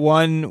 it's the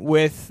one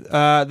with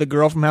the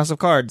girl from House of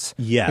Cards.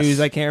 Yes. Who's,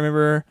 I can't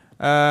remember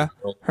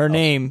her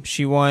name.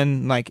 She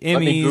won like Emmys. Let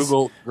me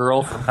Google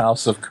girl from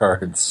House of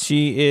Cards.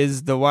 She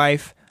is the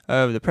wife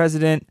of the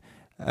president.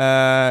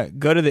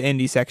 Go to the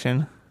indie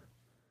section.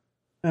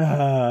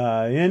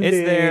 Indie.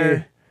 It's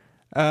there.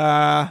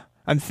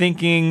 I'm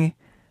thinking,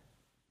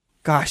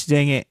 gosh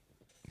dang it.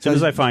 As soon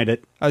as I find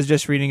it, I was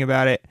just reading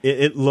about it.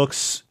 It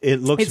looks.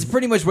 It's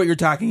pretty much what you're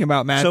talking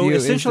about, Matthew. So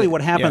essentially,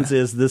 what happens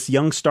is this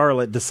young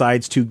starlet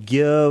decides to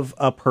give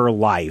up her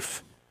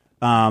life.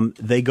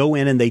 They go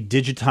in and they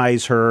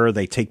digitize her.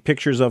 They take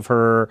pictures of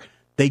her.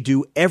 They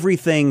do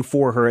everything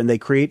for her, and they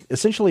create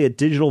essentially a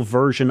digital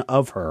version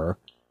of her.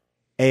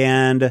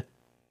 And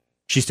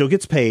she still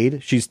gets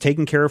paid. She's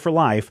taken care of for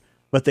life,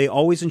 but they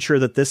always ensure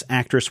that this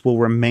actress will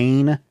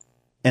remain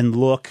and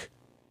look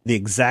the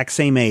exact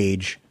same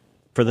age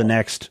for the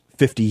next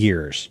 50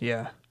 years.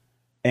 Yeah.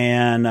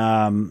 And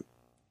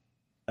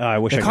I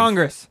wish the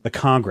Congress. The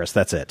Congress,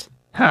 that's it.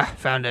 Ha,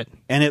 found it.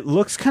 And it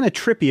looks kind of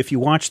trippy if you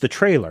watch the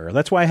trailer.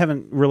 That's why I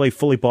haven't really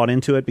fully bought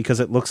into it, because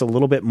it looks a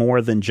little bit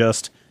more than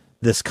just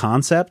this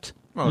concept.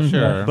 Oh,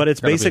 sure. But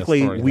it's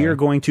basically, we are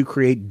going to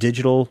create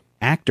digital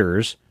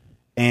actors,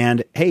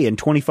 and hey, in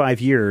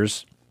 25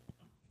 years,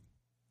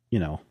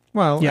 Well,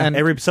 Yeah.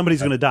 and somebody's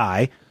going to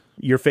die.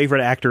 Your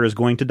favorite actor is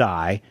going to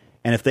die.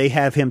 And if they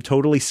have him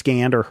totally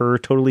scanned or her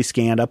totally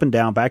scanned up and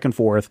down, back and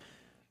forth,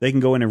 they can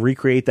go in and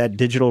recreate that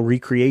digital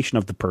recreation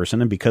of the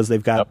person. And because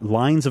they've got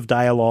lines of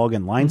dialogue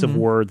and lines of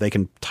word, they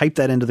can type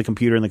that into the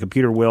computer, and the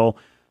computer will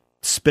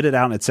spit it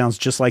out, and it sounds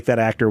just like that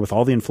actor with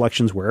all the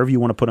inflections wherever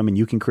you want to put them. And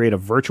you can create a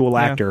virtual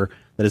actor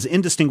that is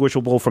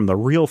indistinguishable from the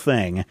real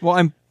thing.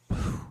 Well,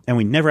 And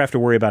we never have to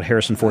worry about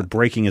Harrison Ford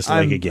breaking his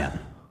leg again.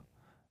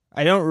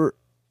 I don't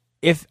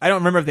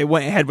remember if they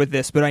went ahead with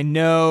this, but I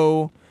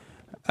know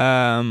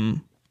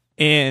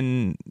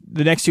in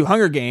the next two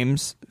Hunger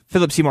Games,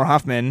 Philip Seymour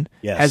Hoffman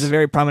has a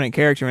very prominent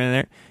character in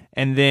there.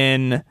 And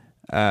then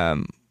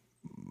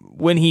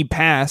when he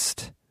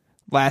passed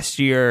last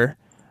year,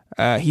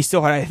 he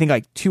still had, I think,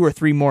 like 2 or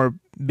 3 more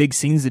big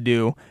scenes to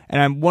do.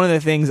 And one of the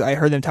things I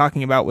heard them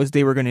talking about was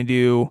they were going to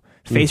do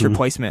face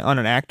replacement on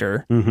an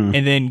actor and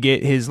then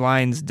get his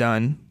lines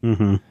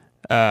done.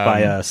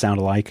 By sound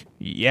alike.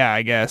 Yeah,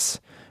 I guess.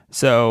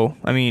 So,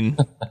 I mean,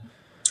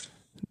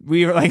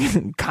 we are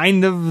like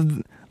kind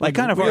of are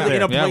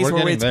in a there. place We're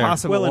where it's getting there.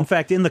 possible. Well, in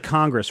fact, in the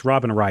Congress,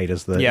 Robin Wright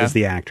is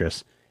the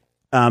actress.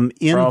 From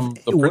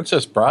The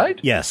Princess Bride?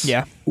 Yes.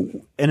 Yeah.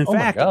 And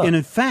my God.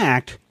 in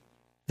fact,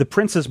 The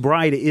Princess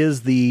Bride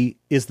is the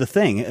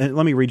thing.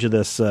 Let me read you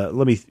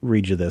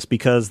this.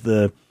 Because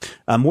the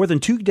more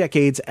than 2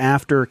 decades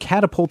after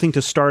catapulting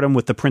to stardom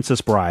with The Princess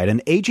Bride,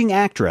 an aging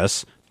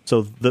actress.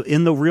 So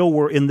in the real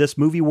world, in this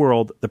movie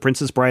world, The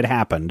Princess Bride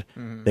happened.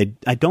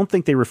 I don't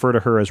think they refer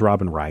to her as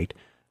Robin Wright.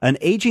 An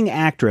aging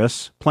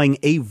actress playing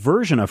a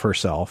version of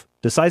herself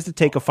decides to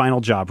take a final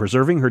job,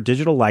 reserving her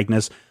digital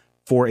likeness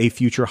for a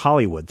future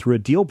Hollywood through a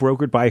deal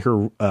brokered by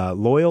her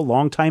loyal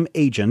longtime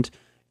agent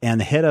and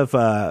the head of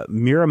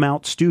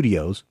Miramount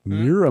Studios.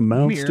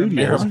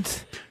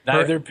 Miramount.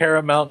 Neither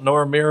Paramount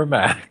nor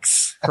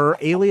Miramax. Her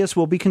alias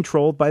will be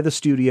controlled by the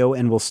studio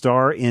and will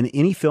star in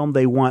any film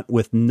they want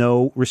with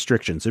no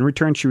restrictions. In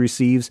return, she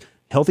receives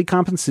healthy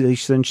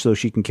compensation so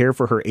she can care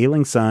for her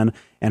ailing son,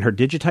 and her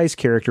digitized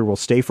character will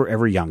stay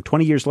forever young.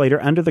 20 years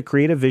later, under the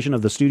creative vision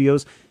of the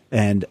studios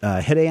and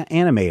head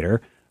animator,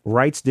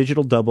 Wright's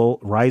digital double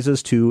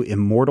rises to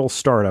immortal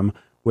stardom.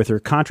 With her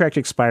contract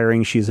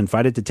expiring, she is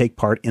invited to take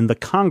part in the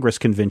Congress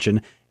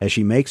convention as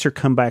she makes her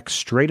comeback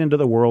straight into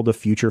the world of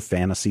future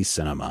fantasy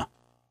cinema.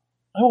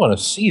 I want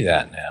to see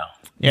that now.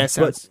 Yeah,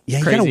 But yeah,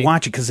 you gotta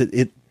watch it because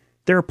it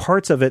there are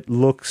parts of it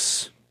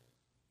looks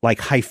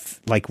like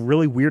like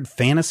really weird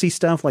fantasy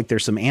stuff. Like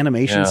there's some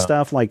animation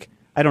stuff. Like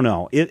I don't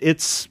know.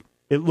 It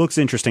looks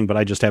interesting, but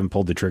I just haven't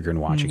pulled the trigger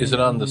and watching it. Is it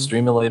on the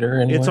Streamulator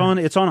anywhere?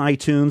 It's on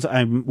iTunes.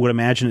 I would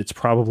imagine it's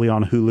probably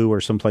on Hulu or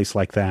someplace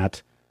like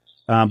that.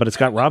 But it's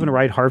got Robin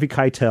Wright, Harvey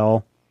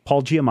Keitel,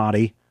 Paul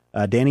Giamatti,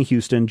 Danny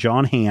Huston,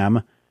 John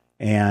Hamm,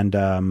 and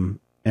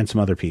some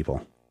other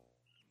people.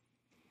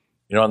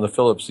 You know, on the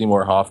Philip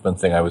Seymour Hoffman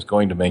thing, I was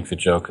going to make the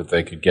joke that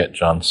they could get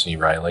John C.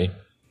 Reilly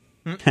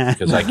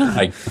because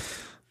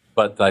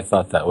but I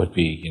thought that would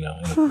be,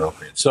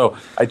 inappropriate. So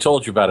I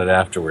told you about it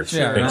afterwards.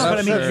 Yeah, but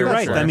I mean, you're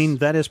right. I mean,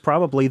 that is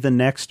probably the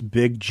next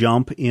big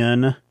jump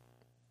in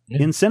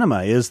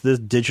cinema is the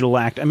digital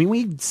act. I mean,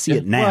 we see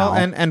it now.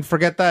 Well, and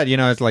forget that.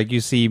 It's like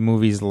you see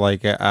movies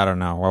like, I don't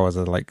know, what was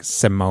it, like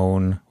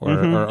Simone or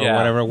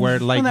whatever, where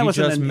like you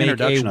just make a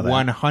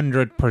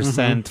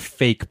 100%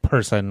 fake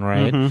person,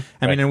 right?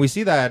 I mean, and we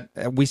see that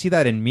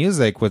in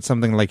music with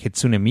something like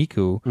Hatsune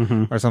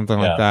Miku or something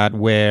like that,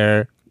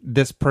 where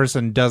this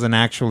person doesn't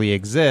actually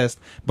exist,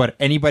 but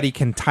anybody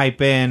can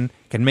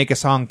make a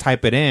song,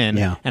 type it in,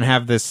 and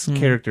have this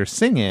character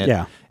sing it.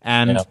 Yeah.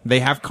 And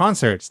they have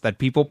concerts that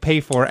people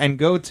pay for and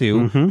go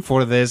to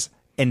for this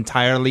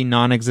entirely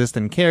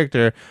non-existent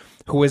character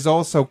who is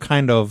also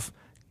kind of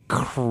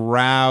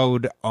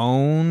crowd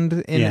owned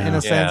in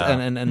a sense,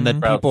 and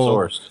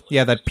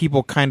that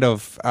people kind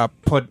of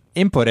put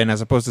input in, as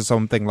opposed to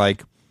something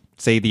like,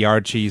 say, the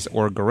Archies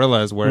or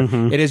Gorillaz, where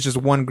it is just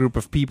one group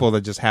of people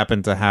that just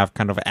happen to have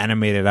kind of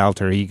animated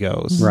alter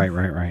egos. Right.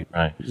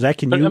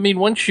 Zach, I mean,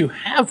 once you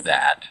have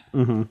that,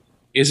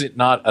 is it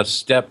not a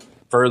step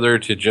further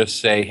to just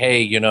say,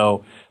 hey,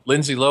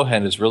 Lindsay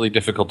Lohan is really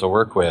difficult to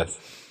work with.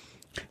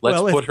 Let's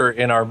put her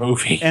in our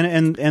movie.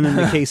 And in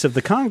the case of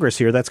the Congress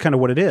here, that's kind of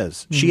what it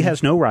is. She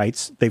has no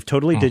rights. They've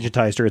totally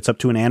digitized her. It's up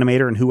to an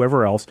animator and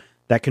whoever else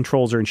that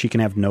controls her, and she can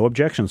have no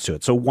objections to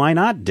it. So why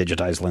not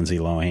digitize Lindsay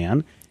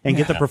Lohan and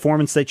get the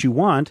performance that you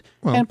want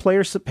and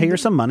pay her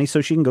some money so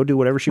she can go do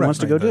whatever she wants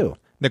to go do?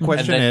 The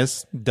question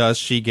is, does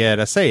she get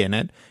a say in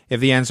it? If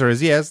the answer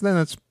is yes, then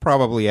it's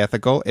probably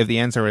ethical. If the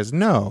answer is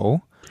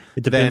no,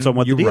 it depends on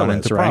what the deal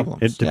is, right?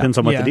 It depends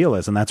on what the deal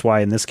is. And that's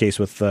why in this case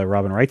with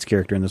Robin Wright's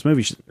character in this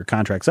movie, her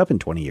contract's up in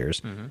 20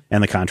 years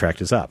and the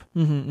contract is up.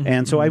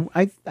 And so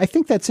I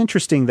think that's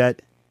interesting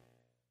that,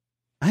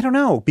 I don't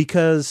know,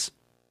 because,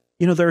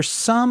 there are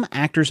some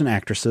actors and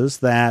actresses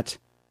that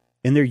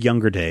in their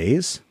younger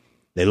days,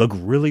 they look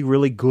really,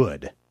 really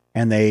good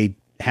and they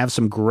have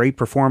some great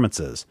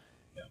performances.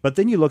 But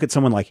then you look at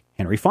someone like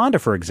Henry Fonda,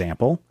 for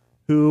example,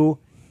 who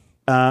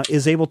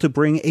is able to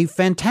bring a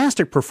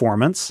fantastic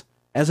performance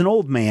as an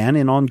old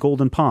man on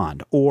Golden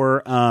Pond,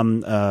 or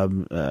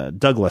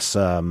Douglas.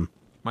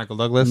 Michael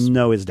Douglas?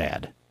 No, his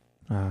dad.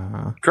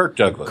 Kirk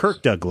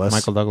Douglas.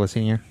 Michael Douglas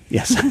Sr.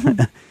 Yes.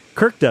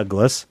 Kirk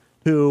Douglas,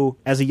 who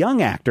as a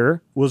young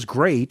actor was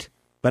great,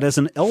 but as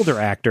an elder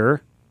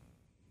actor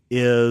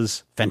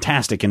is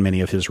fantastic in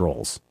many of his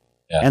roles.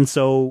 Yeah. And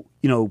so,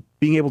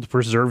 being able to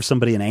preserve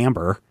somebody in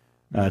amber,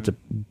 to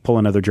pull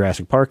another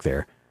Jurassic Park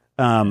there,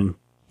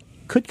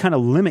 could kind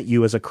of limit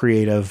you as a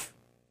creative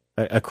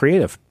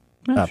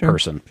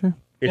person. Sure.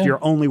 If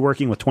you're only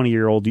working with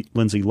 20-year-old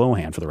Lindsay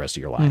Lohan for the rest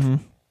of your life.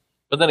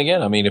 But then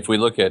again, I mean, if we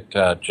look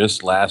at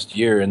just last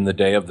year in The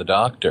Day of the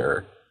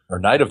Doctor, or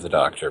Night of the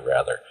Doctor,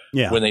 rather,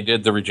 when they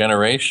did the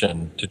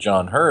regeneration to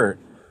John Hurt,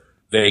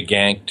 they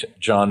ganked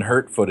John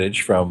Hurt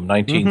footage from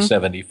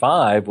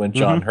 1975 when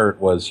John Hurt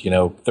was,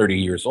 30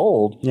 years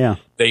old. Yeah.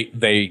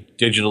 They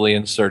digitally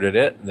inserted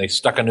it, and they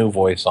stuck a new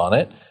voice on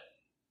it.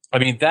 I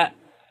mean, that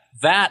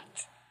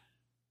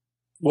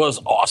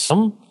was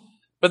awesome.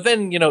 But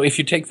then, if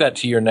you take that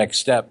to your next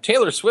step,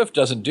 Taylor Swift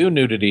doesn't do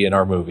nudity in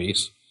our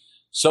movies.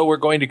 So we're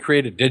going to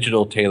create a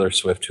digital Taylor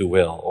Swift who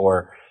will.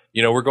 Or,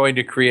 we're going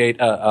to create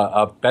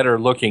a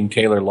better-looking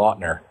Taylor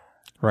Lautner.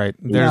 Right.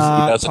 There's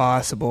not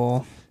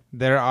possible.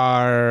 There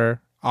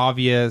are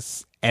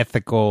obvious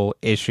ethical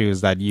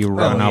issues that you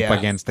run up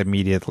against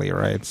immediately,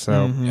 right?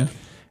 So,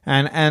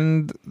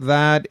 and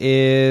that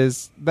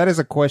is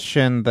a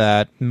question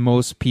that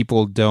most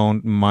people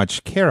don't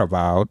much care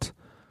about,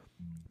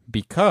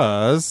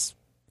 because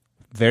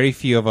very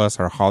few of us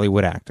are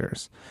Hollywood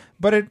actors.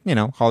 But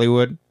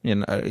Hollywood,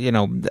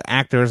 the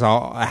actors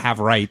all have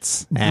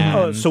rights.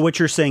 And so what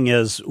you're saying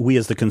is, we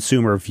as the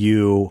consumer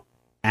view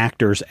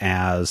actors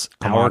as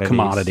our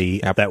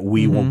commodity that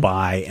we will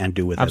buy and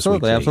do with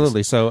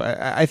absolutely. So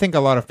I think a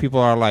lot of people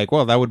are like,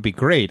 well, that would be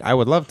great. I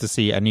would love to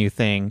see a new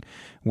thing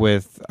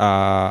with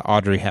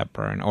Audrey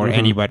Hepburn or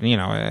anybody,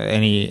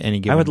 any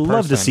given I would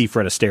love person. to see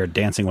Fred Astaire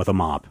dancing with a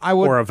mop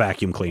or a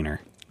vacuum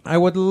cleaner. I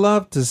would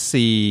love to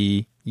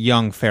see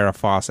young Farrah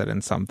Fawcett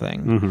in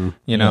something.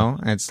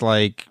 It's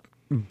like,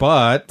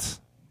 but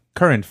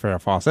current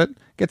Farrah Fawcett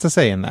gets a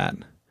say in that.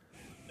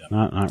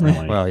 Not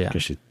really. Well, yeah.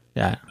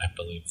 I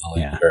believe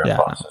Farrah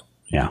Fawcett.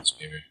 Yeah.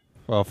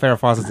 Well, Farrah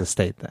Fawcett's a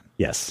state then.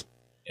 Yes.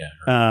 Yeah.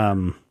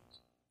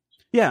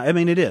 I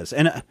mean, it is.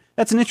 And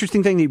That's an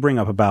interesting thing that you bring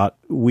up about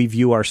we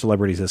view our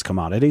celebrities as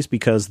commodities,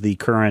 because the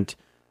current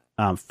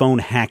phone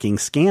hacking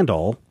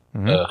scandal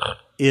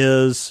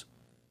is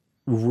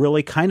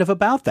really kind of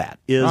about that.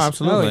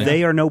 Absolutely.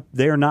 They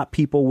are not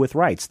people with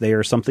rights. They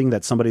are something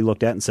that somebody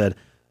looked at and said,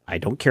 I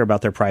don't care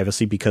about their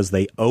privacy because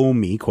they owe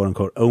me, quote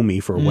unquote, owe me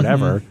for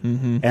whatever.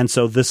 And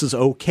so this is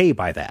okay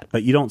by that.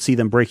 But you don't see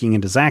them breaking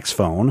into Zach's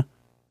phone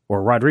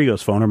or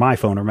Rodrigo's phone or my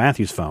phone or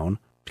Matthew's phone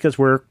because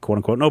we're, quote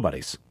unquote,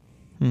 nobodies.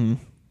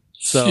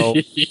 So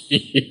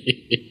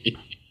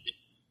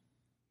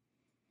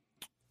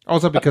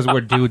Also because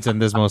we're dudes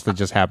and this mostly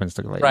just happens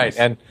to ladies. Right,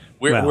 and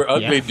we're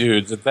ugly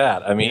dudes at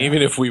that. I mean,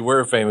 even if we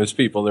were famous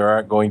people, there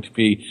aren't going to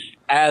be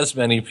as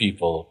many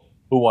people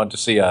who want to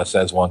see us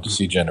as want to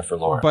see Jennifer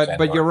Lawrence.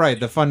 But you're right.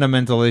 The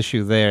fundamental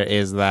issue there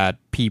is that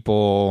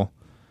people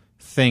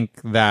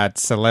think that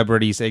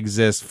celebrities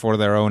exist for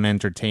their own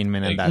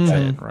entertainment and that's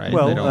it, right?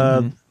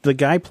 Well, the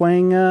guy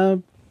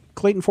playing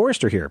Clayton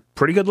Forrester here,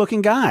 pretty good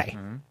looking guy,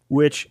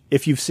 which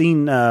if you've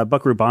seen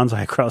Buckaroo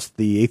Banzai Across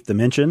the Eighth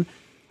Dimension,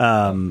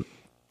 Jeff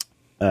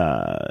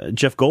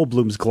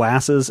Goldblum's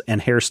glasses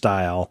and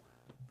hairstyle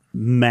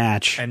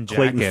match and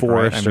Clayton jacket,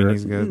 Forrester. Right? I mean,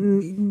 he's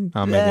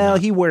good. Well,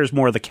 he wears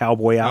more of the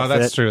cowboy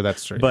outfit.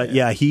 That's true. But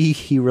yeah,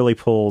 he really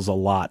pulls a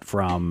lot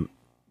from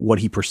what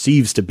he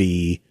perceives to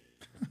be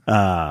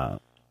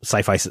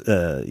sci-fi,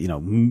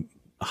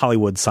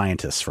 Hollywood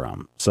scientists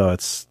from. So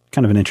it's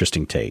kind of an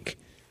interesting take.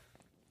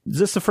 Is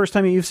this the first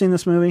time you've seen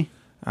this movie?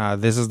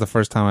 This is the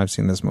first time I've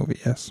seen this movie,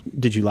 yes.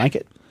 Did you like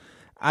it?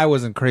 I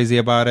wasn't crazy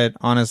about it.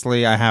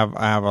 Honestly, I have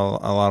a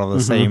lot of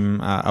the same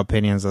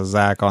opinions as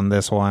Zach on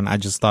this one. I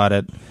just thought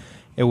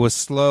it was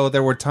slow.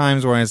 There were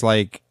times where it's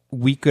like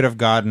we could have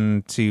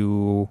gotten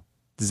to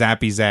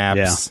Zappy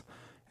Zaps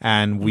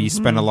and we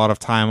spent a lot of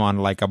time on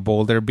like a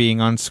boulder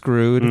being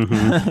unscrewed.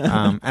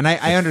 And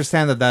I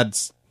understand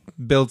that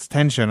builds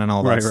tension and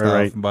all that stuff.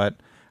 Right. But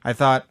I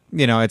thought,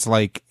 it's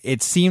like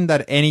it seemed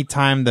that any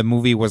time the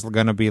movie was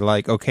going to be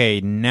like,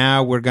 okay,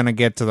 now we're going to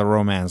get to the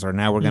romance or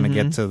now we're going to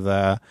get to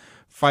the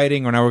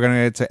fighting or now we're going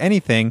to get to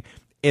anything,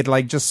 it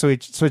like just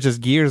switches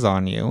gears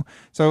on you.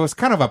 So it was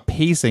kind of a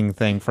pacing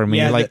thing for me.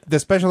 Yeah, the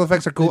special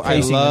effects are cool.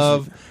 I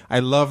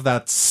love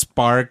that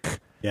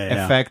spark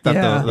effect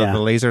that the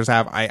lasers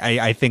have.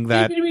 I think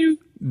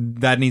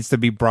that needs to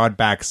be brought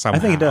back somehow.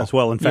 I think it does.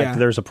 Well, in fact,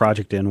 there's a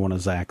project in one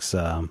of Zach's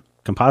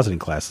compositing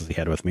classes he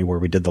had with me where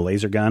we did the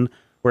laser gun.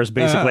 Whereas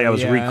basically I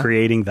was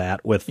recreating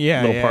that with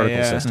little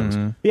particle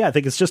systems. Yeah, I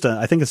think it's just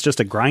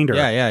a grinder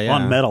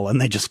on metal,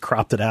 and they just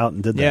cropped it out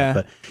and did that.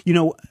 But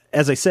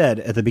as I said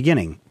at the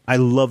beginning, I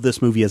love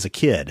this movie as a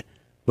kid,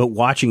 but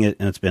watching it,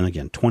 and it's been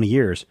again 20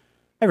 years,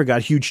 I ever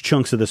got huge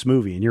chunks of this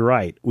movie. And you're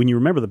right, when you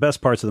remember the best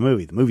parts of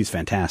the movie's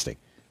fantastic.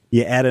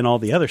 You add in all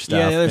the other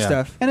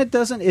stuff, and it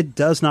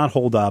does not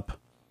hold up.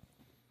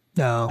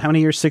 No, how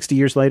many years? 60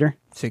 years later?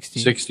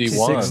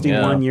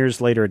 61 years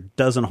later, it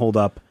doesn't hold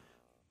up.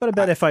 But I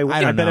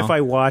bet if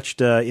I watched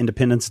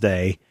Independence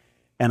Day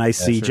and I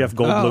see Jeff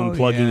Goldblum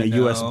plugging a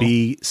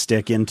USB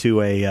stick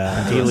into a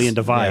alien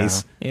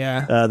device,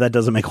 that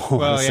doesn't make a whole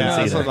lot of sense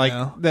either. So like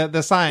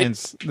the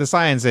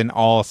science in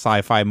all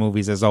sci-fi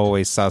movies is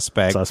always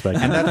suspect,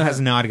 and that has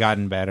not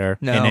gotten better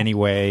in any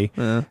way.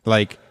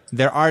 Like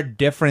there are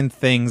different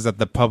things that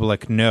the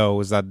public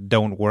knows that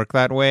don't work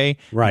that way,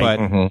 right?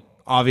 But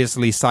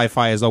obviously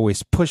sci-fi is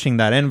always pushing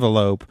that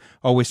envelope,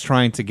 always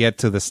trying to get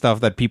to the stuff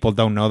that people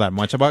don't know that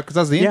much about, because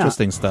that's the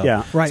interesting stuff.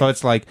 Yeah, right. So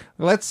it's like,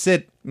 let's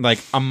sit like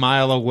a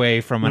mile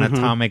away from an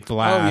atomic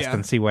blast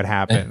and see what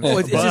happens.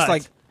 It's just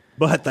like,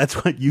 but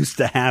that's what used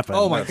to happen.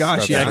 Oh my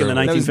gosh! Back in the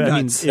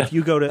 1950s, if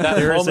you go to that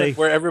moment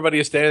where everybody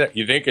is standing there,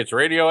 you think it's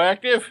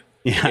radioactive?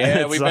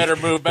 Yeah, we better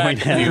move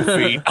back a few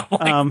feet.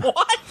 I'm like,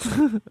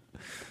 what?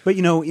 But,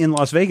 in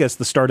Las Vegas,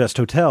 the Stardust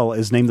Hotel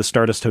is named the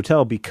Stardust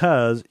Hotel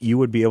because you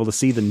would be able to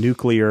see the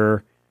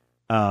nuclear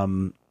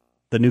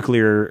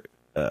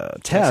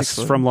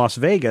tests from Las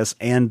Vegas.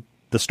 And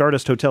the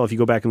Stardust Hotel, if you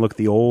go back and look at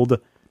the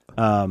old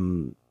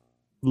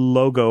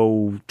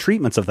logo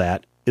treatments of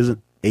that,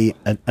 isn't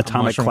an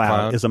atomic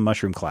cloud, is a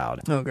mushroom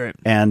cloud. Oh, great.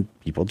 And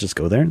people just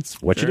go there, and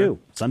it's what you do.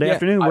 Sunday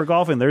afternoon, we're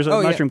golfing. There's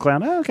a mushroom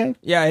cloud. Oh, okay.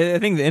 Yeah, I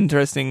think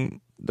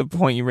the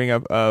point you bring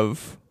up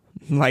of,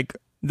 like,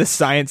 the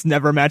science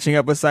never matching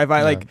up with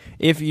sci-fi. Like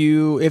if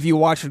you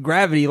watched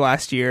Gravity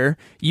last year,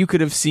 you could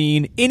have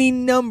seen any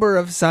number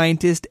of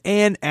scientists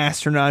and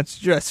astronauts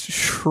just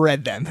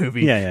shred that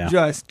movie.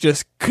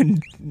 Just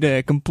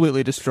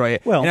completely destroy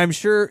it. Well, and I'm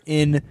sure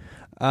in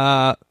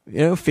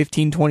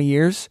 15, 20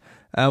 years,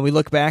 we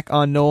look back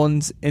on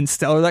Nolan's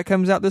Interstellar that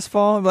comes out this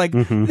fall, and like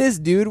this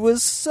dude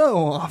was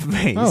so off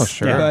base. Oh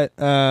sure,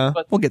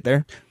 but we'll get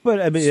there.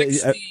 But I mean,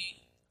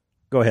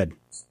 go ahead.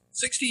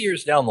 60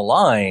 years down the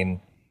line,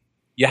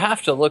 you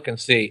have to look and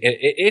see.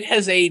 It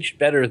has aged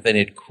better than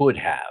it could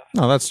have.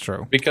 Oh, that's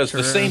true. Because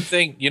the same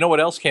thing, you know what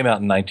else came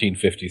out in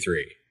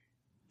 1953?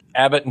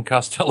 Abbott and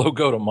Costello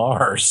Go to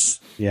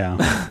Mars.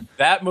 Yeah.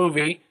 That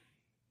movie,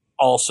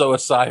 also a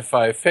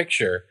sci-fi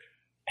picture,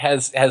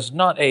 has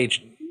not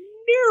aged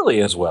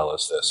nearly as well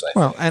as this.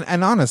 I think.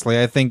 And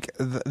honestly, I think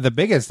the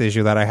biggest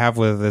issue that I have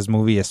with this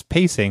movie is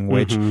pacing,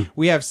 which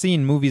we have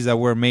seen movies that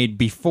were made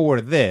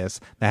before this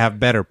that have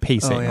better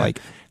pacing. Oh, yeah. Like,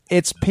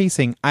 its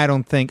pacing, I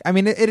don't think... I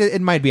mean,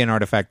 it might be an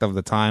artifact of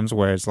the times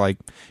where it's like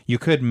you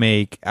could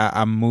make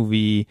a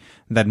movie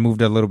that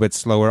moved a little bit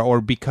slower, or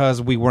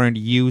because we weren't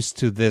used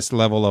to this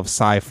level of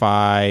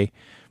sci-fi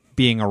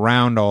being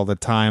around all the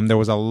time, there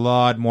was a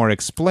lot more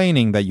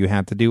explaining that you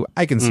had to do.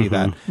 I can see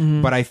that.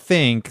 But I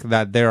think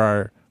that there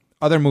are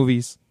other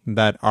movies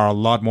that are a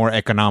lot more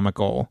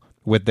economical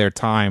with their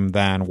time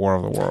than War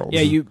of the Worlds.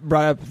 Yeah, you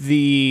brought up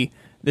the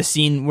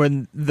scene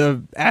when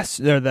the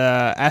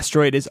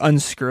asteroid is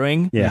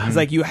unscrewing. Yeah. It's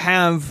like you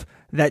have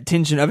that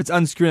tension of it's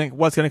unscrewing, like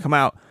what's going to come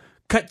out.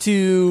 Cut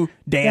to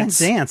dance.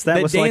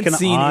 That was like an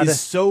scene odd... is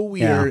so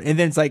weird. And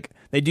then it's like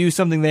they do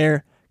something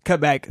there, cut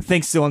back,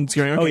 things still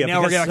unscrewing. Okay,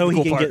 now we're getting so the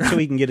cool part. So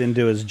he can get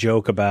into his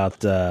joke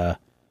about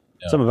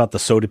something about the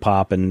soda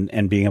pop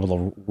and being able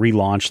to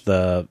relaunch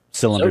the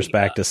cylinders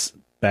back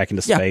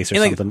into space or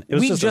and something. It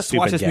was we just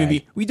watched this gag.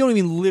 movie. We don't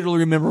even literally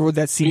remember what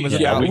that scene was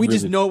Yeah, about. We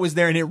just really- know it was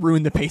there, and it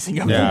ruined the pacing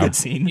of a good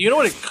scene. You know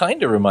what it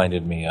kind of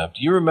reminded me of?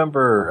 Do you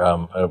remember,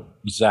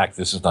 Zach,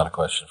 this is not a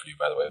question for you,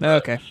 by the way.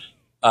 but, Okay.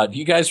 do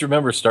you guys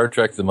remember Star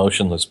Trek The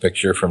Motionless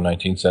Picture from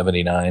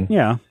 1979?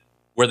 Yeah.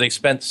 Where they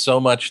spent so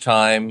much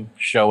time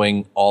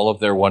showing all of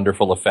their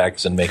wonderful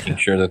effects and making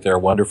sure that their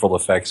wonderful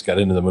effects got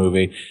into the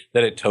movie,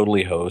 that it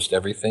totally hosed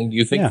everything. Do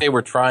you think they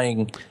were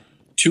trying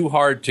too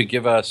hard to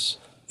give us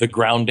the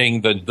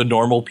grounding, the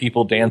normal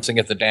people dancing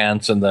at the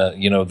dance, and I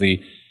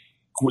can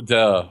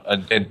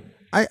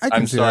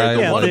I'm see sorry,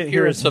 that. the one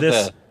appearance of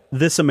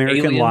this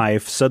American alien?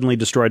 life suddenly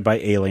destroyed by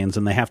aliens,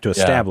 and they have to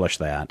establish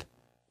that.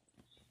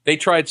 they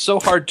tried so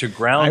hard to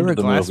ground Ira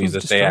the Glass movie was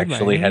that they destroyed by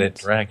actually had it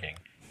aliens. dragging.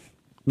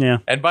 Yeah.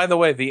 And by the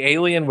way, the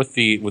alien with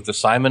the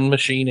Simon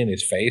machine in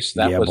his face,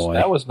 that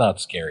was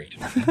not scary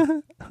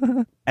to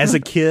me. As a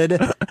kid,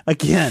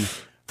 again,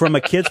 from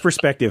a kid's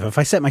perspective, if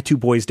I set my two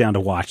boys down to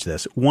watch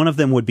this, one of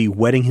them would be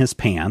wetting his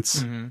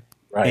pants,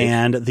 Right.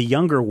 and the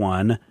younger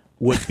one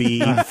would be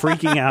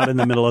freaking out in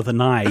the middle of the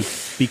night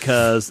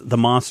because the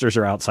monsters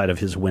are outside of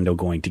his window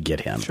going to get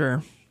him.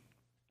 Sure.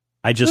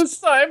 I the just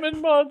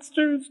Simon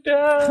monster's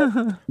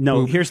dead.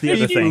 no. Here's the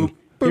other thing.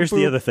 Here's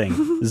the other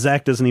thing.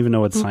 Zach doesn't even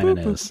know what Simon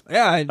is.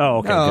 Yeah. Oh,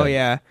 okay, Oh, good.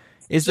 yeah.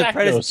 It's Zach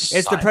knows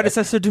the Simon.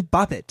 predecessor to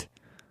Bobbit.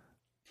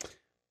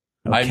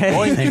 I'm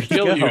going to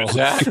kill you,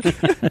 Zach.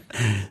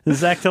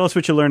 Zach, tell us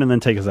what you learned and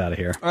then take us out of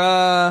here.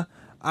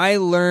 I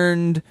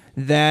learned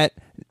that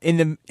in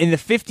the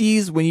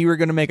 50s, when you were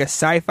going to make a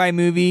sci-fi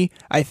movie,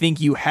 I think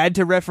you had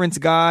to reference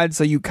God,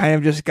 so you kind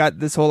of just got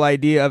this whole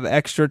idea of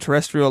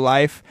extraterrestrial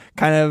life.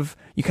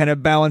 You kind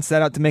of balance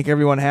that out to make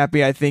everyone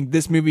happy. I think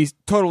this movie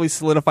totally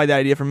solidified the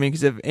idea for me,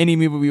 because if any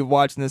movie we've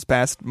watched in this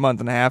past month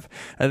and a half,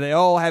 they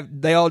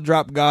all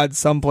drop God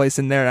someplace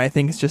in there, and I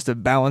think it's just to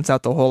balance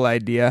out the whole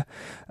idea.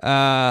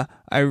 I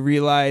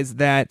realized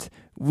that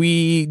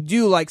we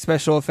do like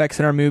special effects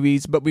in our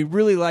movies, but we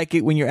really like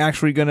it when you're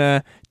actually going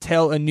to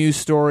tell a new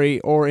story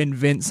or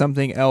invent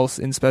something else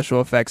in special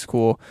effects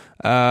cool,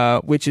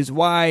 which is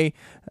why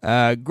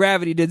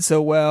Gravity did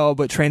so well,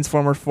 but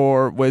Transformers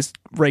 4 was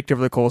raked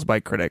over the coals by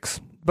critics.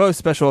 Both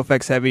special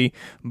effects heavy,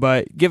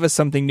 but give us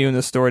something new in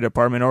the story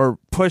department, or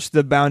push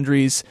the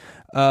boundaries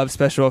of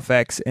special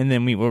effects, and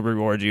then we will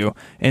reward you.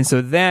 And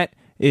so that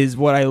is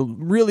what I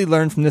really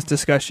learned from this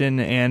discussion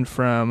and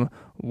from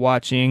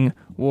watching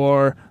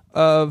War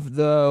of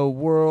the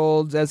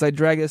Worlds. As I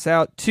drag this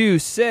out to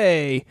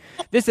say,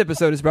 this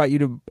episode is brought you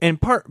to in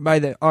part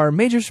by our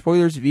Major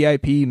Spoilers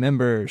VIP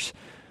members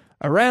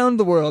around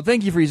the world.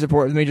 Thank you for your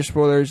support of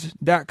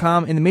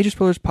MajorSpoilers.com and the Major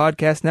Spoilers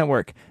Podcast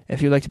Network. If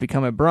you'd like to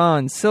become a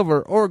bronze,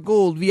 silver, or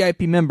gold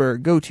VIP member,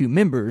 go to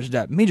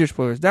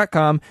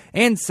members.majorspoilers.com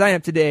and sign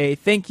up today.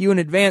 Thank you in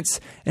advance.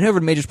 And over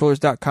to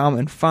majorspoilers.com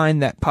and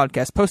find that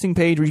podcast posting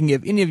page where you can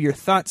give any of your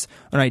thoughts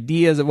on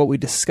ideas of what we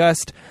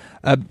discussed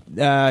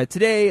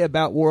today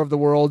about War of the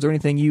Worlds, or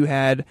anything you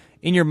had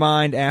in your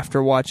mind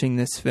after watching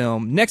this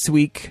film. Next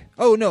week,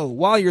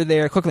 while you're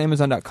there, click on the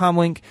Amazon.com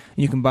link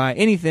and you can buy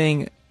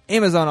anything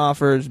Amazon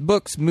offers: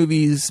 books,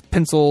 movies,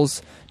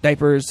 pencils,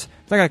 diapers.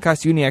 It's not going to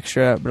cost you any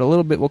extra, but a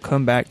little bit will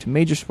come back to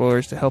Major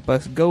Spoilers to help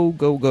us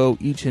go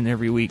each and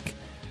every week.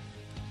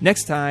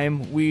 Next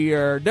time, we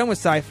are done with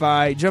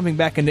sci-fi, jumping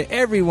back into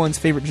everyone's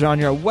favorite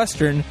genre,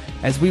 Western,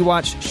 as we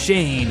watch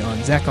Shane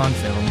on Zach on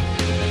Film.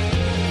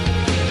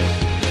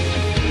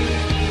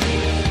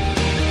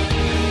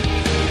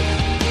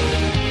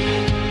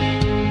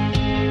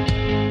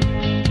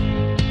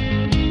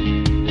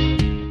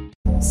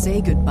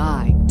 Say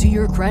goodbye to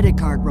your credit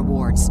card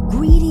rewards.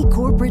 Greedy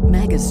corporate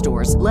mega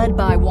stores, led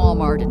by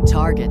Walmart and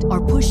Target,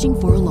 are pushing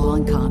for a law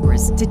in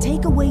Congress to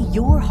take away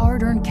your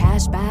hard-earned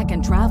cash back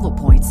and travel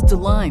points to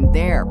line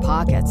their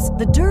pockets.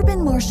 The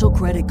Durbin-Marshall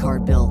credit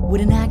card bill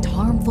would enact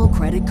harmful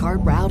credit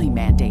card routing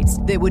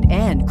mandates that would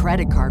end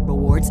credit card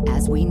rewards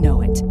as we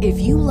know it. If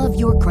you love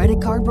your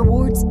credit card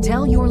rewards,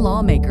 tell your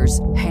lawmakers,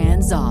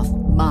 hands off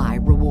my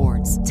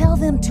rewards. Tell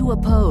them to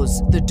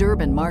oppose the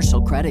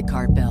Durbin-Marshall credit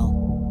card bill.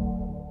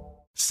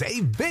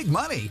 Save big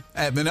money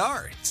at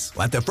Menards.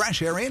 Let the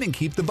fresh air in and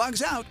keep the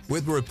bugs out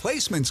with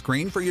replacement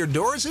screen for your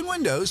doors and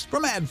windows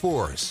from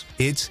AdForce.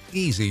 It's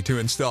easy to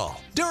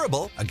install,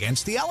 durable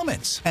against the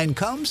elements, and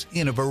comes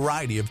in a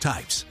variety of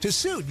types to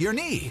suit your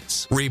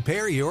needs.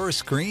 Repair your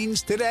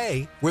screens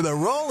today with a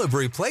roll of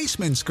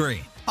replacement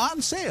screen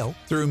on sale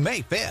through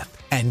May 5th.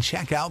 And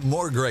check out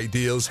more great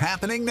deals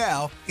happening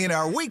now in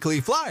our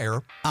weekly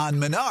flyer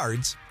on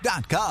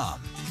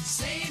Menards.com.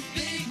 Save